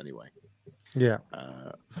to use anyway. Yeah.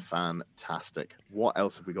 Fantastic. What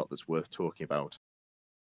else have we got that's worth talking about?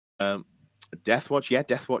 Deathwatch. Yeah,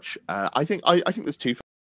 Deathwatch. I think there's 2.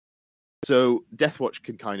 So Deathwatch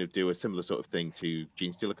can kind of do a similar sort of thing to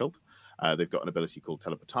Genestealer Cult. They've got an ability called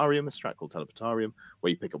Teleportarium, a strat called Teleportarium,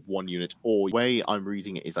 where you pick up 1 unit. Or the way I'm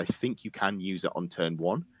reading it is I think you can use it on turn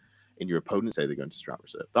 1 in your opponent, say they go into Strat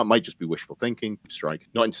Reserve. That might just be wishful thinking. Strike,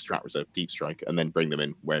 not into Strat Reserve, Deep Strike, and then bring them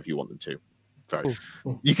in wherever you want them to.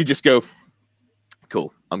 You could just go,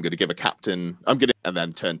 cool, I'm going to give a captain, and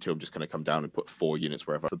then turn 2, I'm just going to come down and put 4 units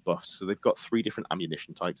wherever the buffs. So they've got 3 different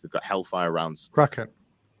ammunition types. They've got Hellfire rounds,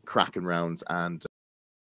 Kraken rounds, and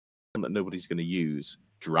that nobody's going to use,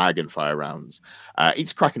 Dragonfire rounds.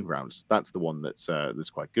 It's Kraken rounds. That's the one that's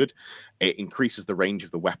quite good. It increases the range of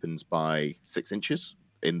the weapons by 6 inches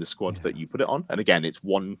in the squad that you put it on. And again, it's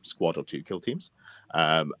 1 squad or 2 kill teams.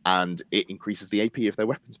 And it increases the AP of their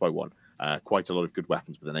weapons by 1. Quite a lot of good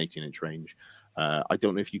weapons with an 18-inch range. I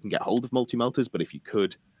don't know if you can get hold of multi-melters, but if you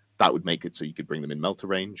could, that would make it so you could bring them in melter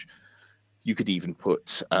range. You could even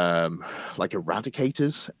put like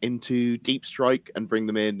Eradicators into Deep Strike and bring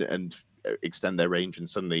them in and extend their range, and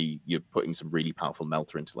suddenly you're putting some really powerful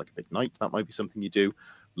melter into like a big knight. That might be something you do.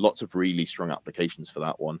 Lots of really strong applications for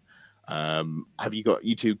that one. Have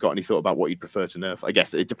you two got any thought about what you'd prefer to nerf? I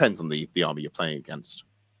guess it depends on the army you're playing against.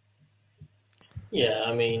 Yeah,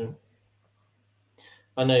 I mean,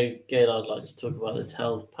 I know Gaylord likes to talk about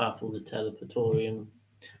how powerful the Teleportorium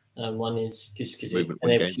one is, just because it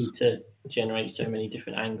enables you to generate so many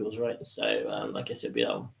different angles, right? So I guess it'd be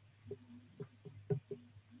that one.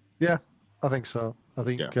 Yeah, I think so. I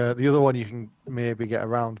think the other one you can maybe get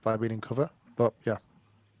around by being in cover, but yeah.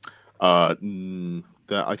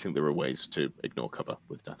 I think there are ways to ignore cover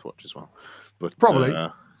with Deathwatch as well. But Probably.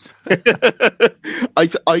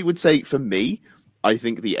 I would say for me, I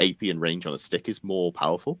think the AP and range on a stick is more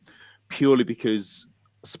powerful, purely because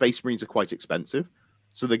Space Marines are quite expensive.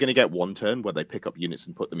 So they're going to get one turn where they pick up units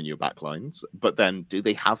and put them in your back lines. But then do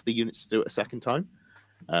they have the units to do it a second time?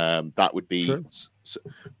 That would be...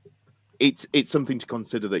 It's something to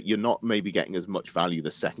consider, that you're not maybe getting as much value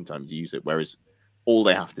the second time you use it, whereas all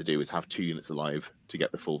they have to do is have 2 units alive to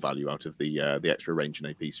get the full value out of the extra range and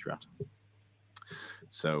AP strat.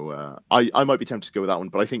 So I might be tempted to go with that one,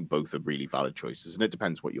 but I think both are really valid choices, and it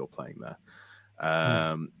depends what you're playing there.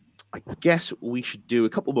 I guess we should do a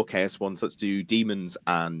couple more Chaos ones. Let's do Demons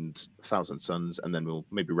and 1,000 Suns, and then we'll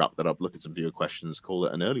maybe wrap that up, look at some viewer questions, call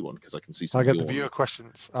it an early one, because I can see some I'll get the ones. viewer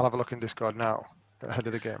questions. I'll have a look in Discord now, ahead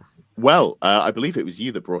of the game. Well, I believe it was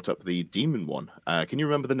you that brought up the Demon one. Can you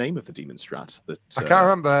remember the name of the Demon strat? I can't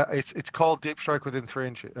remember. It's called Deep Strike within 3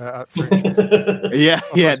 inches. 3 inches. Yeah,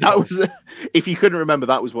 that was... If you couldn't remember,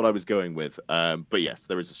 that was what I was going with. But yes,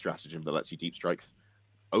 there is a stratagem that lets you deep strike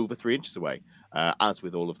over 3 inches away. As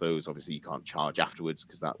with all of those, obviously you can't charge afterwards,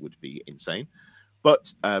 because that would be insane.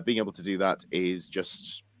 But being able to do that is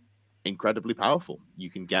just incredibly powerful. You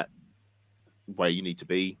can get where you need to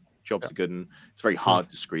be. Jobs are good, and it's very hard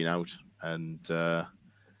to screen out. And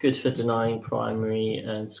good for denying primary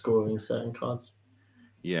and scoring certain cards.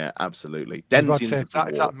 Yeah, absolutely.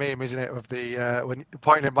 It's that meme, isn't it, of the when you're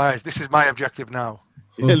pointing at my eyes, this is my objective now.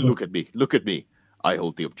 Look at me. I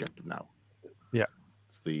hold the objective now. Yeah.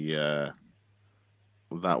 It's the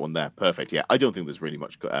that one there. Perfect. Yeah, I don't think there's really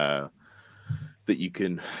much that you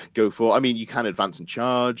can go for. I mean, you can advance and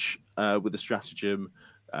charge with the stratagem.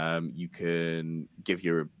 You can give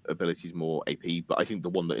your abilities more AP, but I think the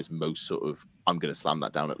one that is most sort of, I'm going to slam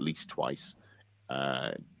that down at least twice.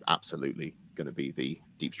 Absolutely going to be the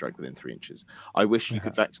deep strike within 3 inches. I wish you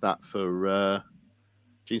could vex that for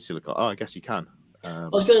Gene Silicon. Oh, I guess you can. I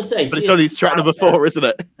was going to say, but it's only strat number 4, isn't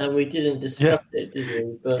it? And we didn't discuss it, did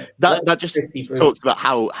we? But that just talks about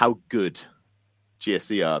how good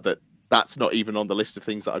GSE are. That's not even on the list of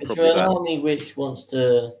things that I'd probably. For an army which wants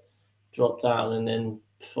to drop down and then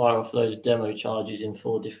fire off loads of demo charges in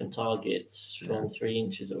 4 different targets from 3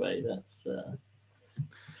 inches away, that's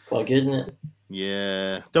quite good, isn't it?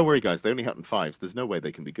 Yeah. Don't worry, guys. They only happen 5s. There's no way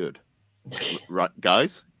they can be good. Right,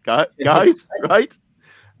 guys, right?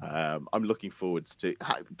 I'm looking forward to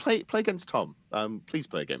play against Tom. Please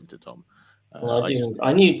play a game to Tom. Well,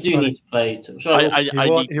 I need to play.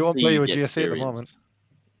 He won't play with GSE at the moment.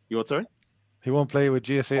 You what? Sorry. He won't play with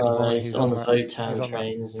GSE at the moment. He's on the Votan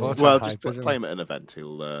train. Well, just play him at an event. We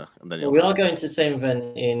are going to the same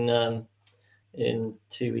event in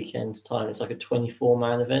 2 weekends' time. It's like a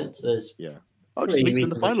 24-man event. So there's I'll just meet him in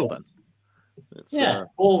the final then.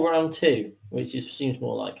 Or round 2, which seems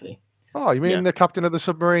more likely. Oh, you mean the captain of the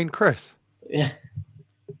submarine, Chris? Yeah.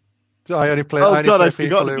 I only play. I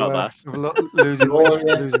forgot about that.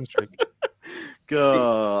 Losing streak.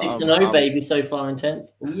 God, 6-0, baby, so far in 10th.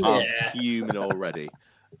 I'm fuming already.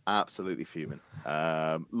 Absolutely fuming.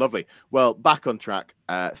 Lovely. Well, back on track.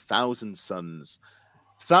 1,000 Suns.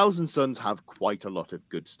 1,000 Suns have quite a lot of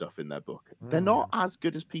good stuff in their book. They're not as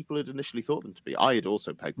good as people had initially thought them to be. I had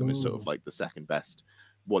also pegged them as sort of like the second best.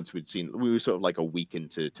 Once we were sort of like a week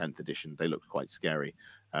into 10th edition, they looked quite scary.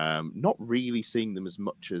 Not really seeing them as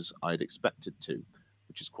much as I'd expected to,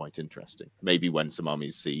 which is quite interesting. Maybe when some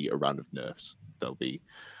armies see a round of nerfs, they'll be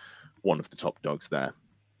one of the top dogs there.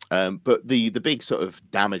 But the big sort of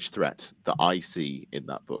damage threat that I see in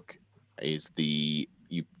that book is you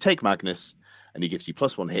take Magnus, and he gives you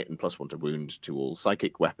 +1 hit and +1 to wound to all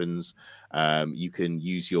psychic weapons. You can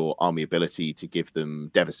use your army ability to give them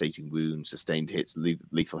devastating wounds, sustained hits,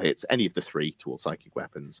 lethal hits, any of the 3 to all psychic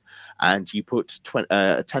weapons. And you put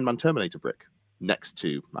a 10-man Terminator brick next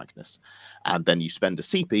to Magnus. And then you spend a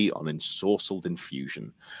CP on Ensorcelled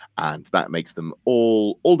Infusion. And that makes them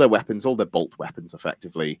all their weapons, all their bolt weapons,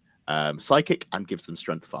 effectively, psychic, and gives them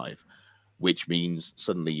strength 5. Which means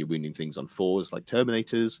suddenly you're wounding things on 4s like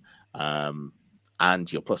Terminators.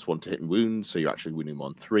 And you're +1 to hit and wound, so you're actually wounding them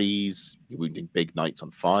on 3s. You're wounding big knights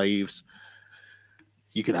on 5s.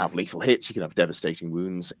 You can have lethal hits. You can have devastating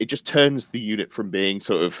wounds. It just turns the unit from being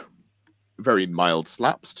sort of very mild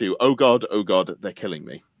slaps to, oh god, they're killing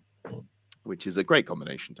me, which is a great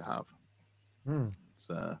combination to have.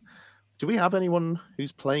 Do we have anyone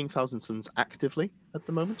who's playing 1,000 Suns actively at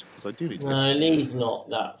the moment? Because I do need to. No, Lee's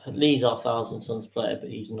not that. Lee's our 1,000 Suns player,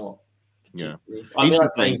 but he's not. Yeah, he's been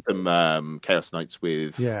playing some Chaos Knights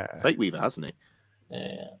with Fate Weaver, hasn't he?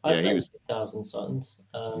 Yeah, he was 1,000 Suns.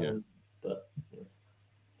 But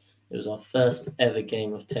It was our first ever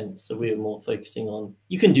game of 10th, so we were more focusing on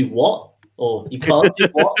you can do what or you can't do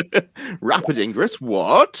what. Rapid Ingress,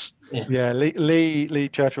 what? Yeah, Lee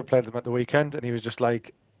Churchill played them at the weekend, and he was just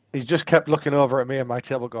like, he just kept looking over at me and my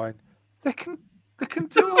table, going, "They can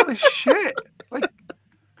do all this shit. Like,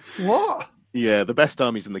 what?" Yeah, the best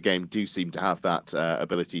armies in the game do seem to have that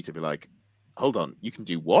ability to be like, hold on, you can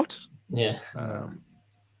do what? Yeah.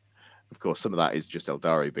 Of course, some of that is just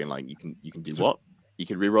Eldari being like, you can do what? You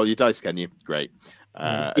can re-roll your dice, can you? Great.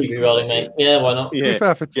 Keep re-rolling, mate. Yeah, why not? To be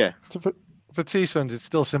fair, for T-Suns, it's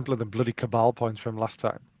still simpler than bloody Cabal points from last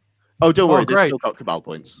time. Oh, don't worry, they've still got Cabal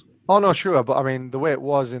points. Oh no, sure, but I mean the way it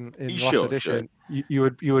was in last edition, you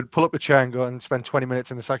would pull up the chair and go and spend 20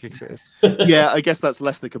 minutes in the psychic phase. Yeah, I guess that's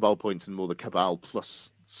less the Cabal points and more the Cabal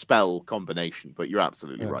plus spell combination. But you're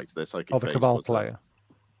absolutely right. They're psychic. The Cabal player.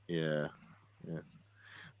 Yeah. Yes.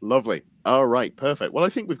 Lovely. All right, perfect. Well, I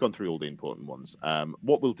think we've gone through all the important ones.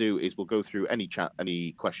 What we'll do is we'll go through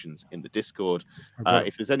any questions in the Discord.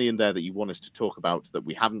 If there's any in there that you want us to talk about that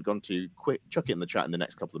we haven't gone to, quick chuck it in the chat in the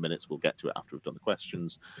next couple of minutes. We'll get to it after we've done the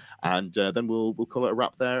questions, and then we'll call it a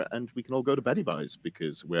wrap there, and we can all go to beddy buys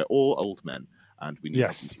because we're all old men and we need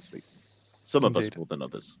our beauty sleep. Some of us more than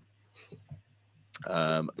others.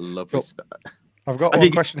 Lovely stuff. I've got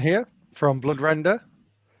one question here from Blood Render.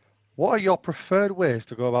 What are your preferred ways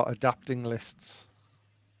to go about adapting lists?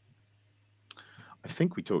 I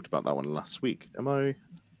think we talked about that one last week. Am I?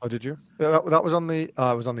 Oh, did you? Yeah, that was on the. It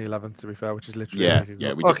was on the 11th, to be fair, which is literally.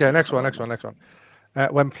 Yeah. Okay, next one.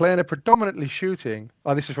 When playing a predominantly shooting,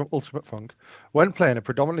 this is from Ultimate Funk. When playing a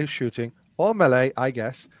predominantly shooting or melee, I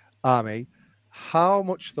guess, army, how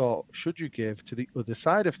much thought should you give to the other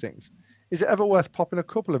side of things? Is it ever worth popping a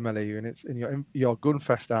couple of melee units in your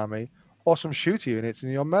Gunfest army, or some shooter units in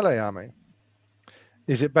your melee army?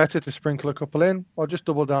 Is it better to sprinkle a couple in, or just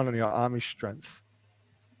double down on your army's strength?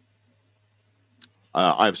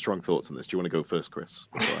 I have strong thoughts on this. Do you want to go first, Chris?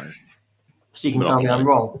 So you can tell me I'm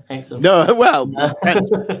wrong. Excellent. No, well,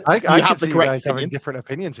 I can see you guys having different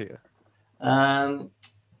opinions here.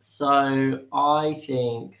 So I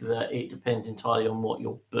think that it depends entirely on what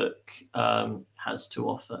your book has to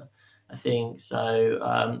offer. I think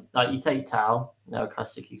so. Like you take Tau, a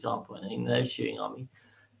classic example, and in their shooting army,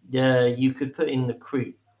 you could put in the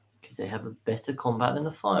Kroot because they have a better combat than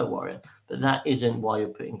a Fire Warrior, but that isn't why you're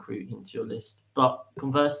putting Kroot into your list. But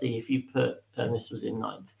conversely, if you put, and this was in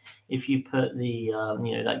 9th, if you put the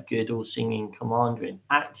that good all-singing commander in,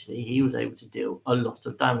 actually he was able to deal a lot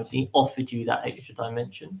of damage. He offered you that extra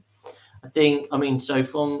dimension. So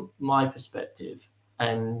from my perspective,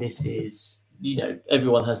 and this is.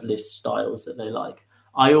 Everyone has list styles that they like.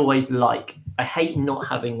 I hate not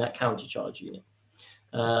having that countercharge unit.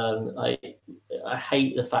 I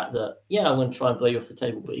hate the fact that, I'm going to try and blow you off the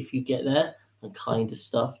table, but if you get there, I'm kind of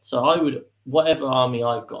stuffed. So I would, whatever army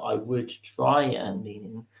I've got, I would try and lean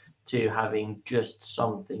in to having just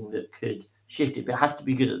something that could shift it, but it has to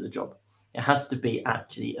be good at the job. It has to be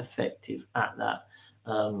actually effective at that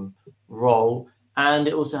role. And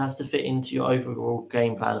it also has to fit into your overall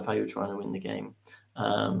game plan of how you're trying to win the game.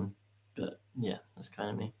 But yeah, that's kind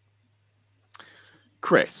of me.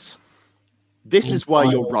 Chris, this is why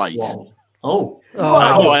you're right.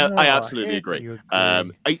 I absolutely agree.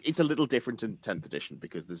 It's a little different in 10th edition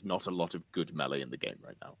because there's not a lot of good melee in the game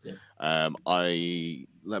right now. Yeah.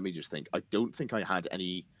 Let me just think. I don't think I had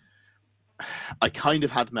any. I kind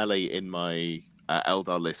of had melee in my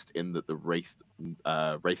Eldar list in that the Wraith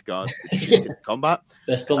Guard shoots in combat.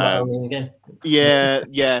 Best combat army in the game.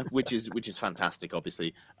 Yeah, which is fantastic.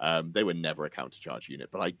 Obviously, they were never a countercharge unit,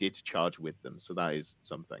 but I did charge with them, so that is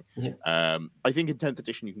something. Yeah. I think in 10th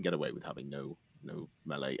edition you can get away with having no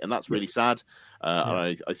melee, and that's really sad.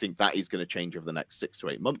 I think that is going to change over the next 6 to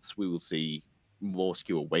 8 months. We will see more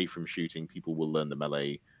skew away from shooting. People will learn the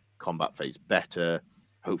melee combat phase better.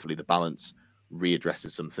 Hopefully, the balance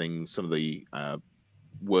readdresses some things. Some of the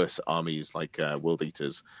worse armies like World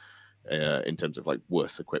Eaters, in terms of like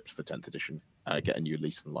worse equipped for 10th edition, get a new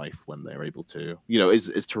lease on life when they're able to,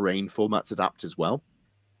 as terrain formats adapt as well.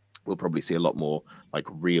 We'll probably see a lot more like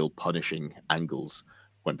real punishing angles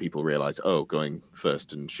when people realize, going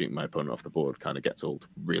first and shooting my opponent off the board kind of gets old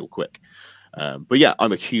real quick. But yeah,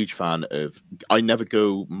 I'm a huge fan of, I never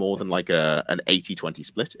go more than like an 80-20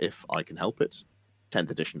 split if I can help it. 10th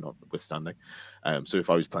edition notwithstanding. So if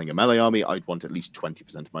I was playing a melee army, I'd want at least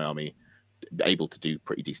 20% of my army able to do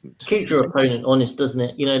pretty decent. Keeps your opponent honest, doesn't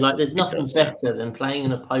it? There's nothing better than playing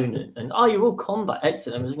an opponent and you're all combat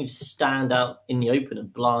excellent. I'm just going to stand out in the open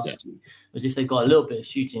and blast you, as if they've got a little bit of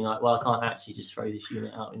shooting. Like, well, I can't actually just throw this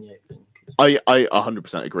unit out in the open. I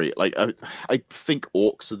 100% agree. Like, I think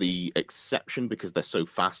orcs are the exception because they're so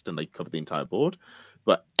fast and they cover the entire board.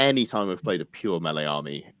 But anytime I've played a pure melee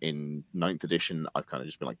army in 9th edition, I've kind of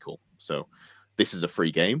just been like, cool. So this is a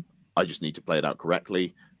free game. I just need to play it out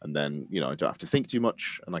correctly. And then, I don't have to think too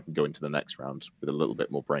much. And I can go into the next round with a little bit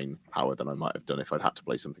more brain power than I might have done if I'd had to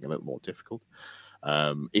play something a little more difficult.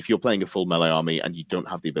 If you're playing a full melee army and you don't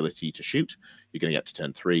have the ability to shoot, you're going to get to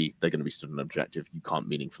turn 3. They're going to be stood on an objective. You can't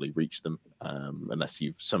meaningfully reach them unless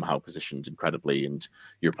you've somehow positioned incredibly and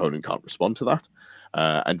your opponent can't respond to that.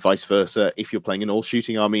 And vice versa, if you're playing an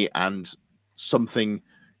all-shooting army and something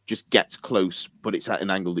just gets close, but it's at an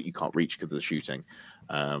angle that you can't reach because of the shooting.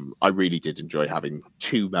 I really did enjoy having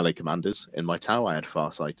 2 melee commanders in my tower. I had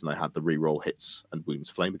Farsight and I had the reroll hits and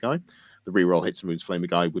wounds flamer guy. The reroll hits and wounds flamer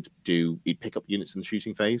guy he'd pick up units in the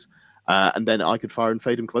shooting phase, and then I could fire and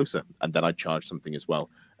fade him closer, and then I'd charge something as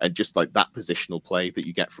well. And just like that positional play that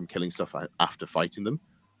you get from killing stuff after fighting them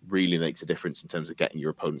really makes a difference in terms of getting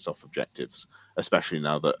your opponents off objectives, especially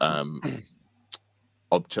now that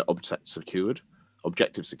objective secured.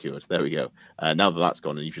 There we go. Now that that's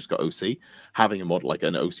gone and you've just got OC, having a model like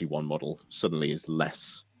an OC1 model suddenly is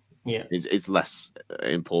less. Yeah, is less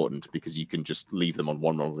important because you can just leave them on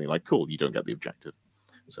one model and you're like, cool, you don't get the objective.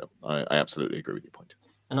 So I absolutely agree with your point.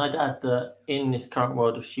 And I'd add that in this current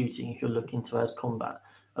world of shooting, if you're looking to add combat,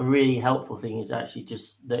 a really helpful thing is actually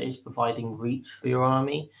just that it's providing reach for your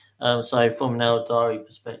army. So from an Eldari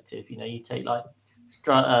perspective, you take like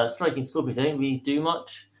striking scorpions, they don't really do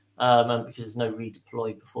much. Because there's no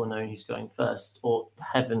redeploy before knowing who's going first, or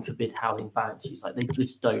heaven forbid howling banshees, like they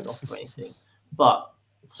just don't offer anything. But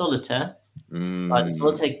Solitaire, like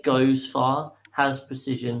Solitaire goes far, has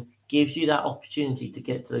precision, gives you that opportunity to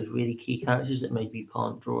get to those really key characters that maybe you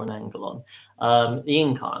can't draw an angle on. The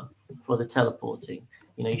Incarn for the teleporting,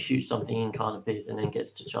 you shoot something, Incarn appears and then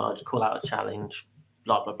gets to charge, call out a challenge,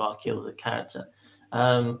 blah blah blah, kill the character.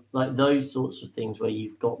 Like those sorts of things where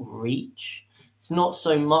you've got reach. It's not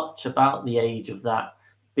so much about the age of that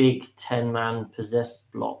big 10-man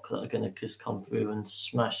possessed block that are going to just come through and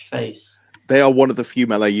smash face. They are one of the few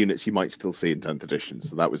melee units you might still see in 10th edition,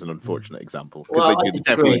 so that was an unfortunate example. Well,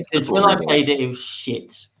 because when I played it, it was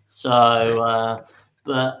shit. So,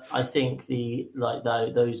 but I think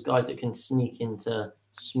those guys that can sneak into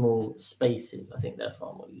small spaces, I think they're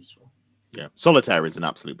far more useful. Yeah, Solitaire is an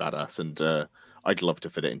absolute badass, and I'd love to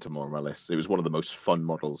fit it into more of my list. It was one of the most fun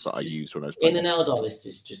models that I used when I was playing. In an Eldar list,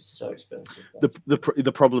 it's just so expensive.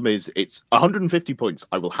 The problem is it's 150 points.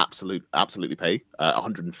 I will absolutely pay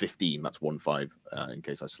 115. That's 1.5 in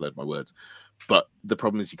case I slurred my words. But the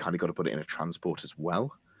problem is you kind of got to put it in a transport as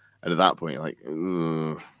well. And at that point, you're like,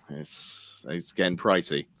 ooh, it's getting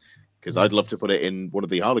pricey. Because I'd love to put it in one of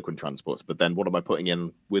the Harlequin transports, but then what am I putting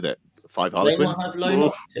in with it? 5 Harlequins? They might have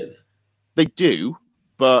low active. They do,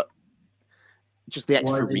 but just the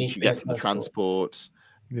extra reach you get from the transport,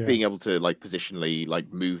 being able to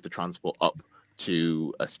positionally move the transport up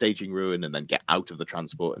to a staging ruin and then get out of the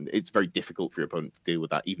transport, and it's very difficult for your opponent to deal with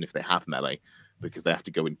that, even if they have melee, because they have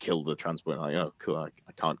to go and kill the transport. And oh, cool!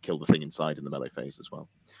 I can't kill the thing inside in the melee phase as well.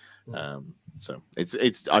 So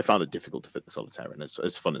it's I found it difficult to fit the Solitaire in,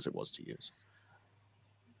 as fun as it was to use.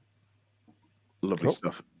 Lovely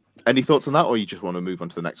stuff. Any thoughts on that, or you just want to move on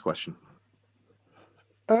to the next question?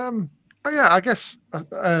 Yeah, I guess one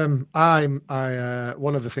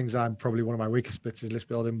of the things I'm probably one of my weakest bits is list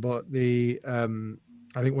building, but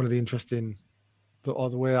I think one of the interesting, or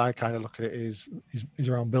the way I kind of look at it is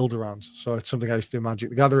around build arounds. So it's something I used to do in Magic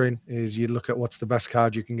the Gathering, is you look at what's the best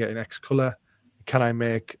card you can get in X color. Can I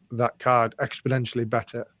make that card exponentially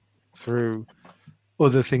better through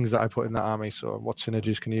other things that I put in that army? So what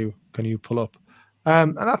synergies can you pull up?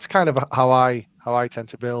 And that's kind of how I tend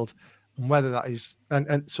to build. And whether that is,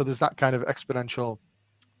 and so there's that kind of exponential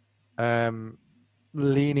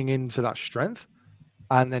leaning into that strength,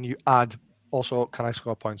 and then you add also, can I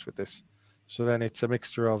score points with this? So then it's a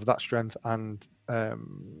mixture of that strength and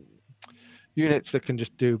units that can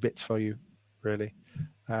just do bits for you, really,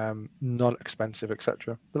 not expensive,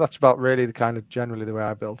 etc. But that's about really the kind of generally the way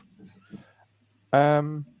I build.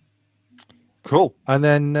 Cool. And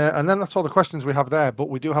then that's all the questions we have there. But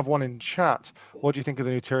we do have one in chat. What do you think of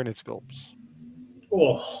the new Tyranid sculpts?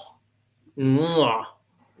 Oh,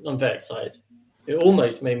 I'm very excited. It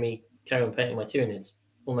almost made me carry on painting my Tyranids.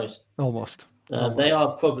 Almost. They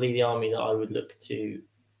are probably the army that I would look to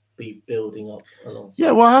be building up alongside.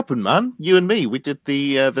 Yeah, what happened, man? You and me, we did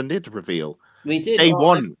the NID reveal. We did. Day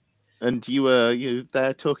one. And you were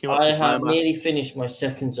there talking about. I have nearly finished my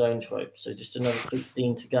second zone trope, so just another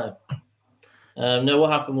 16 to go. No,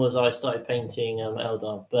 what happened was I started painting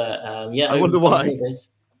Eldar, but yeah. I wonder why.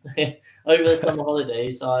 over the summer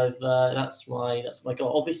holidays, I've that's my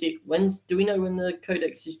goal. Obviously, do we know when the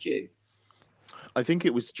codex is due? I think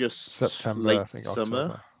it was just September, late I think, summer.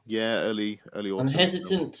 October. Yeah, early autumn. I'm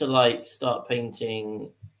hesitant to like start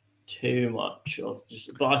painting too much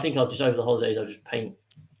but I think I'll just over the holidays I'll just paint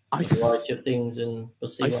a variety of things and we'll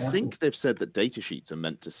see. I think they've said that data sheets are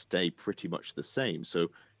meant to stay pretty much the same, so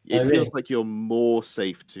it really? feels like you're more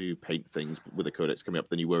safe to paint things with the codex coming up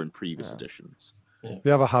than you were in previous editions. Yeah. They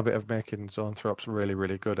have a habit of making zoanthropes really,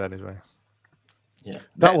 really good anyway. Yeah,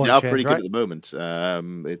 that won't they are change, pretty right? good at the moment.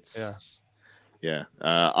 I'm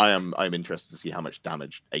interested to see how much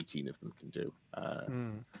damage 18 of them can do.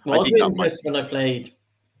 Well, I was really impressed when I played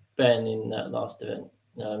Ben in that last event.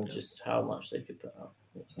 Just how much they could put out.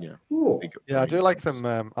 I do like them.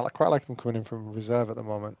 I quite like them coming in from reserve at the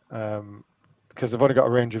moment because they've only got a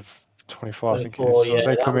range of 24, I think it is.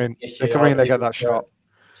 So they come in, they get that shot.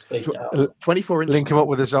 24 inches. Link them up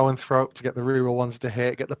with a zoanthrope to get the reroll ones to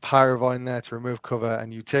hit, get the pyrovine there to remove cover,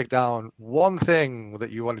 and you take down one thing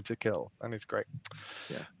that you wanted to kill, and it's great.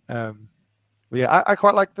 I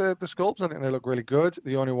quite like the sculpts. I think they look really good.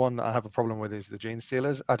 The only one that I have a problem with is the Gene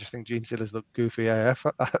Stealers. I just think Gene Stealers look goofy AF,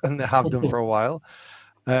 and they have done for a while.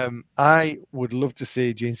 I would love to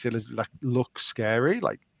see Gene Stealers look scary.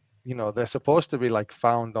 Like, they're supposed to be like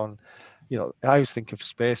found on, I always think of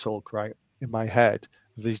Space Hulk, right, in my head.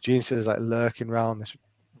 These Gene Stealers like lurking around this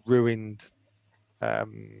ruined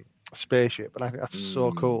spaceship, and I think that's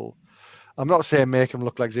so cool. I'm not saying make them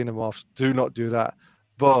look like xenomorphs. Do not do that.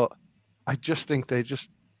 But I just think they're just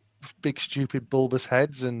big, stupid, bulbous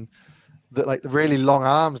heads, and that like the really long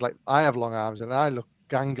arms. Like I have long arms, and I look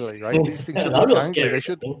gangly, right? These things should look gangly.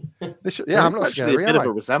 They should. Yeah, I'm not actually scary. A bit of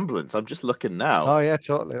a resemblance. I'm just looking now. Oh yeah,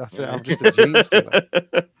 totally. That's it. I'm just a Gene Stealer.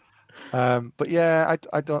 But yeah,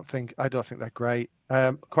 I don't think they're great.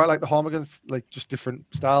 Quite like the Hormigans, like just different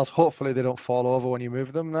styles. Hopefully they don't fall over when you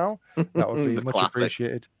move them now. That would be much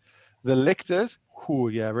appreciated. The Lictors,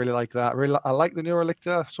 really like that. I like the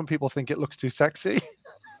Neurolictor. Some people think it looks too sexy.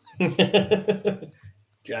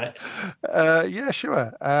 Jack. Yeah,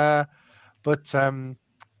 sure. But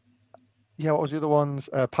what was the other ones?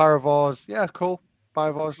 Pyrovores. Yeah, cool.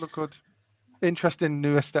 Pyrovores look good. Interesting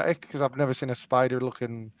new aesthetic because I've never seen a spider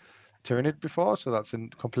looking Tyranid before, so that's a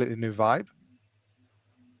completely new vibe.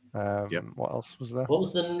 What else was there? What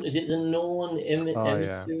was is it the Norn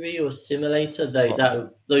Emissary or Simulator?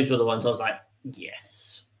 Those were the ones I was like,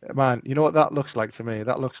 yes. Man, you know what that looks like to me?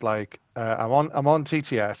 That looks like I'm on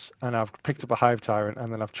TTS and I've picked up a Hive Tyrant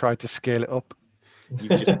and then I've tried to scale it up.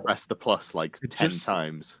 You've just pressed the plus like 10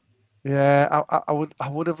 times. Yeah, I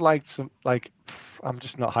would have liked some, like, I'm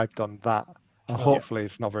just not hyped on that. Hopefully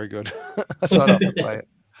it's not very good. So I don't have to play it.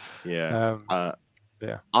 Yeah.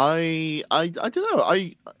 I don't know.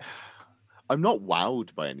 I'm not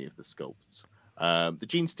wowed by any of the sculpts. The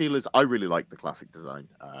Gene Stealers, I really like the classic design.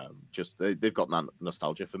 Just they've got that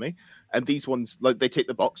nostalgia for me. And these ones, like, they tick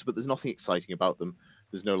the box, but there's nothing exciting about them.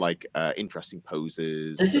 There's no like interesting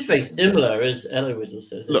poses. It's just very similar, as Elowizzle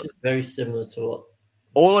says. It's just very similar to what.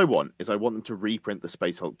 All I want is I want them to reprint the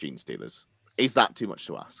Space Hulk Gene Stealers. Is that too much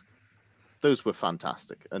to ask? Those were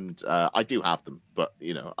fantastic, and I do have them, but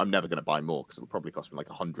I'm never going to buy more because it'll probably cost me like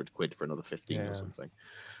 £100 for another 15 or something.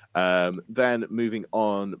 Then moving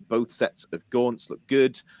on, both sets of gaunts look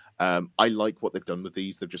good. I like what they've done with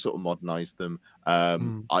these. They've just sort of modernized them.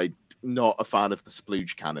 I'm not a fan of the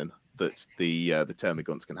splooge cannon that the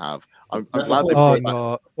Termagaunts can have. I'm glad they've brought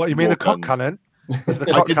back. What you mean the cock cannon? There's the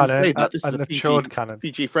cock cannon say that. This is a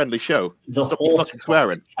PG friendly show. The Stop me fucking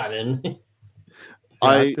swearing. Cannon.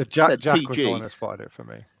 Jack was the one that spotted it for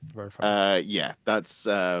me. Very funny. Yeah, that's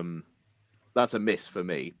a miss for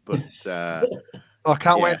me. But I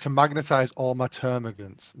can't wait to magnetize all my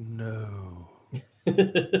Termagants. No.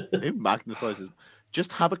 Who magnetizes?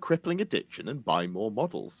 Just have a crippling addiction and buy more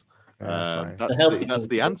models. That's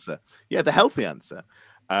the answer. Yeah, the healthy answer.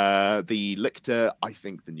 The Lictor, I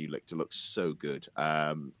think the new Lictor looks so good.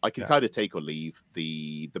 I can kind of take or leave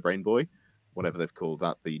the Brain Boy, whatever they've called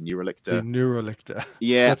that, the Neurolictor. The Neurolictor.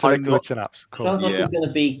 Yeah, with synapse. Cool. Sounds like it's going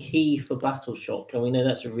to be key for Battle Shock, and we know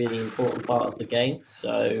that's a really important part of the game.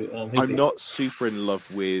 So I'm not super in love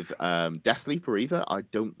with Death Leaper either. I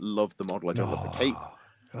don't love the model. I don't love the cape.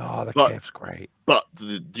 Oh, the cape's great. But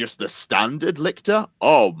just the standard Lictor,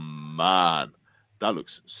 oh man, that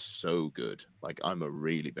looks so good. Like, I'm a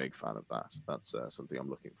really big fan of that. That's something I'm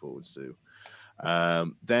looking forward to.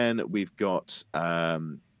 Then we've got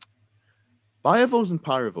Biovores and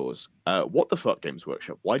Pyrovores. What the fuck, Games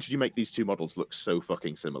Workshop? Why did you make these two models look so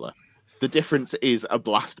fucking similar? The difference is a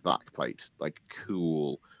blast backplate. Like,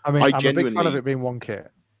 cool. I mean, I'm a big fan of it being one kit.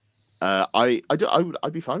 I'd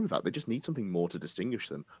be fine with that. They just need something more to distinguish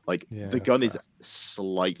them. Like the gun is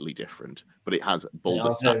slightly different, but it has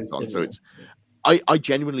bulbous saps on, so it's. I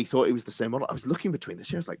genuinely thought it was the same model. I was looking between the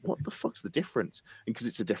shares, like, what the fuck's the difference? And because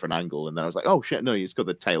it's a different angle, and then I was like, oh shit, no, it's got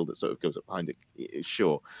the tail that sort of goes up behind it.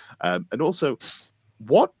 Sure, and also,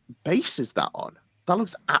 what base is that on? That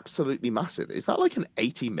looks absolutely massive. Is that like an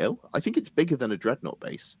 80 mil? I think it's bigger than a Dreadnought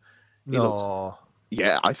base. No.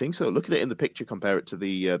 Yeah, I think so. Look at it in the picture. Compare it to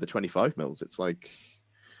the 25 mils. It's like,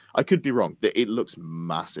 I could be wrong. It looks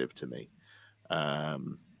massive to me.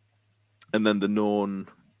 And then the Norn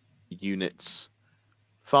units,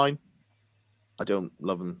 fine. I don't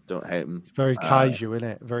love them. Don't hate them. It's very kaiju, isn't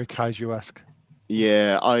it? Very kaiju-esque.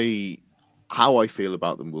 Yeah, how I feel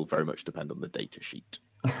about them will very much depend on the data sheet.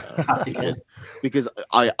 Because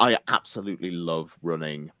I absolutely love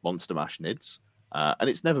running Monster Mash NIDs. And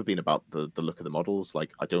it's never been about the look of the models.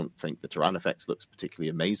 Like, I don't think the Tyrannofex looks particularly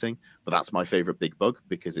amazing, but that's my favorite big bug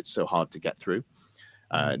because it's so hard to get through.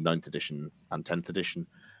 9th edition and 10th edition.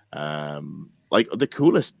 Like, the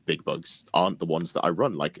coolest big bugs aren't the ones that I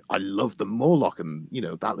run. Like, I love the Morlock, and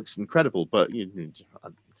that looks incredible. But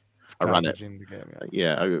I ran it. In the game,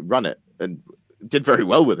 yeah, I ran it and did very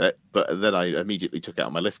well with it, but then I immediately took it out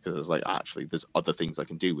of my list because I was like, actually, there's other things I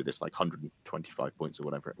can do with this, like 125 points or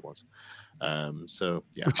whatever it was. So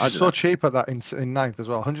yeah, which is so cheap at that in 9th as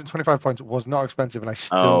well. 125 points was not expensive, and I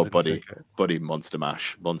still didn't take it. Buddy, Monster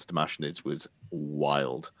Mash NIDs was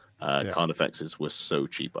wild. Carnifexes were so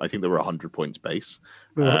cheap. I think they were 100 points base,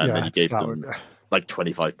 and then you gave them like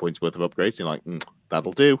 25 points worth of upgrades. You're like,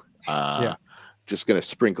 that'll do. Just going to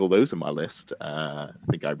sprinkle those in my list. I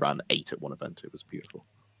think I ran 8 at one event. It was beautiful.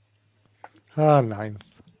 9th.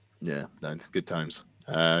 Yeah, 9th. Good times.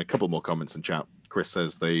 A couple more comments in chat. Chris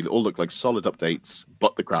says they all look like solid updates,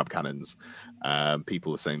 but the crab cannons.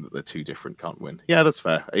 People are saying that they're too different, can't win. Yeah, that's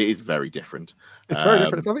fair. It is very different. It's very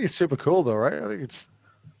different. I think it's super cool, though, right? I think it's.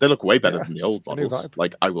 They look way better than the old models.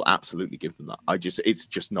 Like, I will absolutely give them that. It's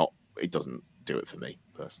just not. It doesn't do it for me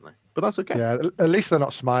personally, but that's okay. Yeah, at least they're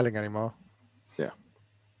not smiling anymore. Yeah.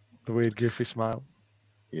 The weird, goofy smile.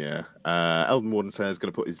 Yeah. Elden Warden says,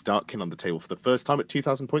 going to put his Darkkin on the table for the first time at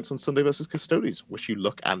 2,000 points on Sunday versus Custodes. Wish you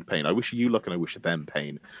luck and pain. I wish you luck and I wish them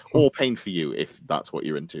pain. Or pain for you, if that's what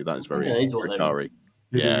you're into. That is very Drakari.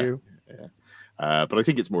 Yeah. But I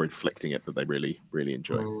think it's more inflicting it that they really, really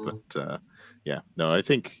enjoy. But yeah, no, I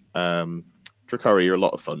think Drakari are a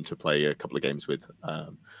lot of fun to play a couple of games with.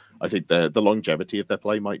 I think the longevity of their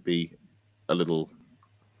play might be a little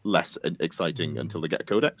less exciting until they get a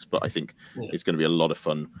codex, but I think it's going to be a lot of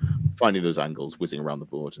fun finding those angles, whizzing around the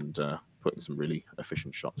board, and putting some really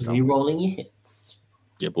efficient shots down. You rolling your hits.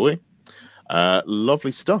 Yeah, boy.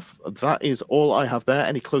 Lovely stuff. That is all I have there.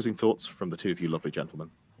 Any closing thoughts from the two of you lovely gentlemen?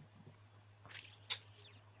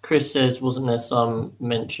 Chris says, wasn't there some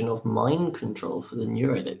mention of mind control for the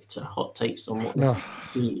Neurodictor? Hot takes on what this would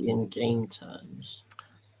be in game terms.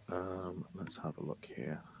 Let's have a look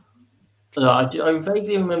here. I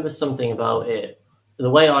vaguely remember something about it. The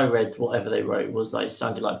way I read whatever they wrote was like it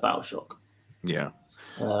sounded like Battleshock. Yeah,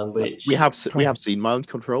 which we have seen mind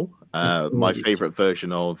control. My favorite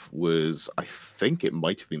version of was, I think it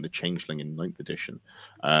might have been the Changeling in 9th edition,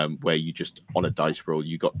 where you just on a dice roll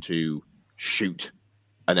you got to shoot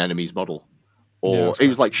an enemy's model, or it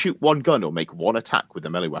was like shoot one gun or make one attack with a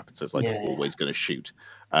melee weapon. So it's like always going to shoot.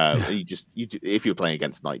 If you're playing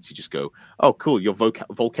against knights, you just go, oh cool, your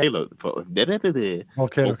volcano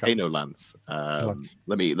lance.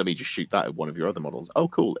 Let me just shoot that at one of your other models. Oh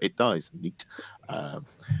cool, it dies. Neat.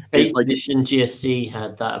 8th edition GSC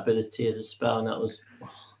had that ability as a spell, and that was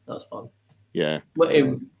fun. Yeah, well,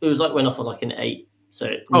 it was like went off on like an 8. So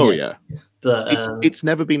but it's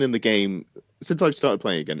never been in the game since I've started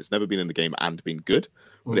playing again. It's never been in the game and been good,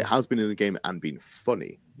 but it has been in the game and been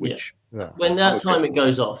funny. Which when that time it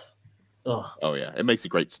goes off, oh yeah, it makes a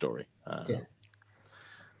great story.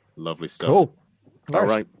 Lovely stuff. Cool. All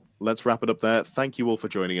right, let's wrap it up there. Thank you all for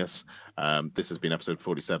joining us. This has been episode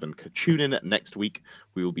 47. Tune in next week.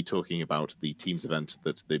 We will be talking about the teams event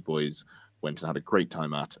that the boys went and had a great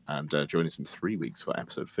time at, and join us in 3 weeks for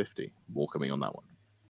episode 50. More coming on that one.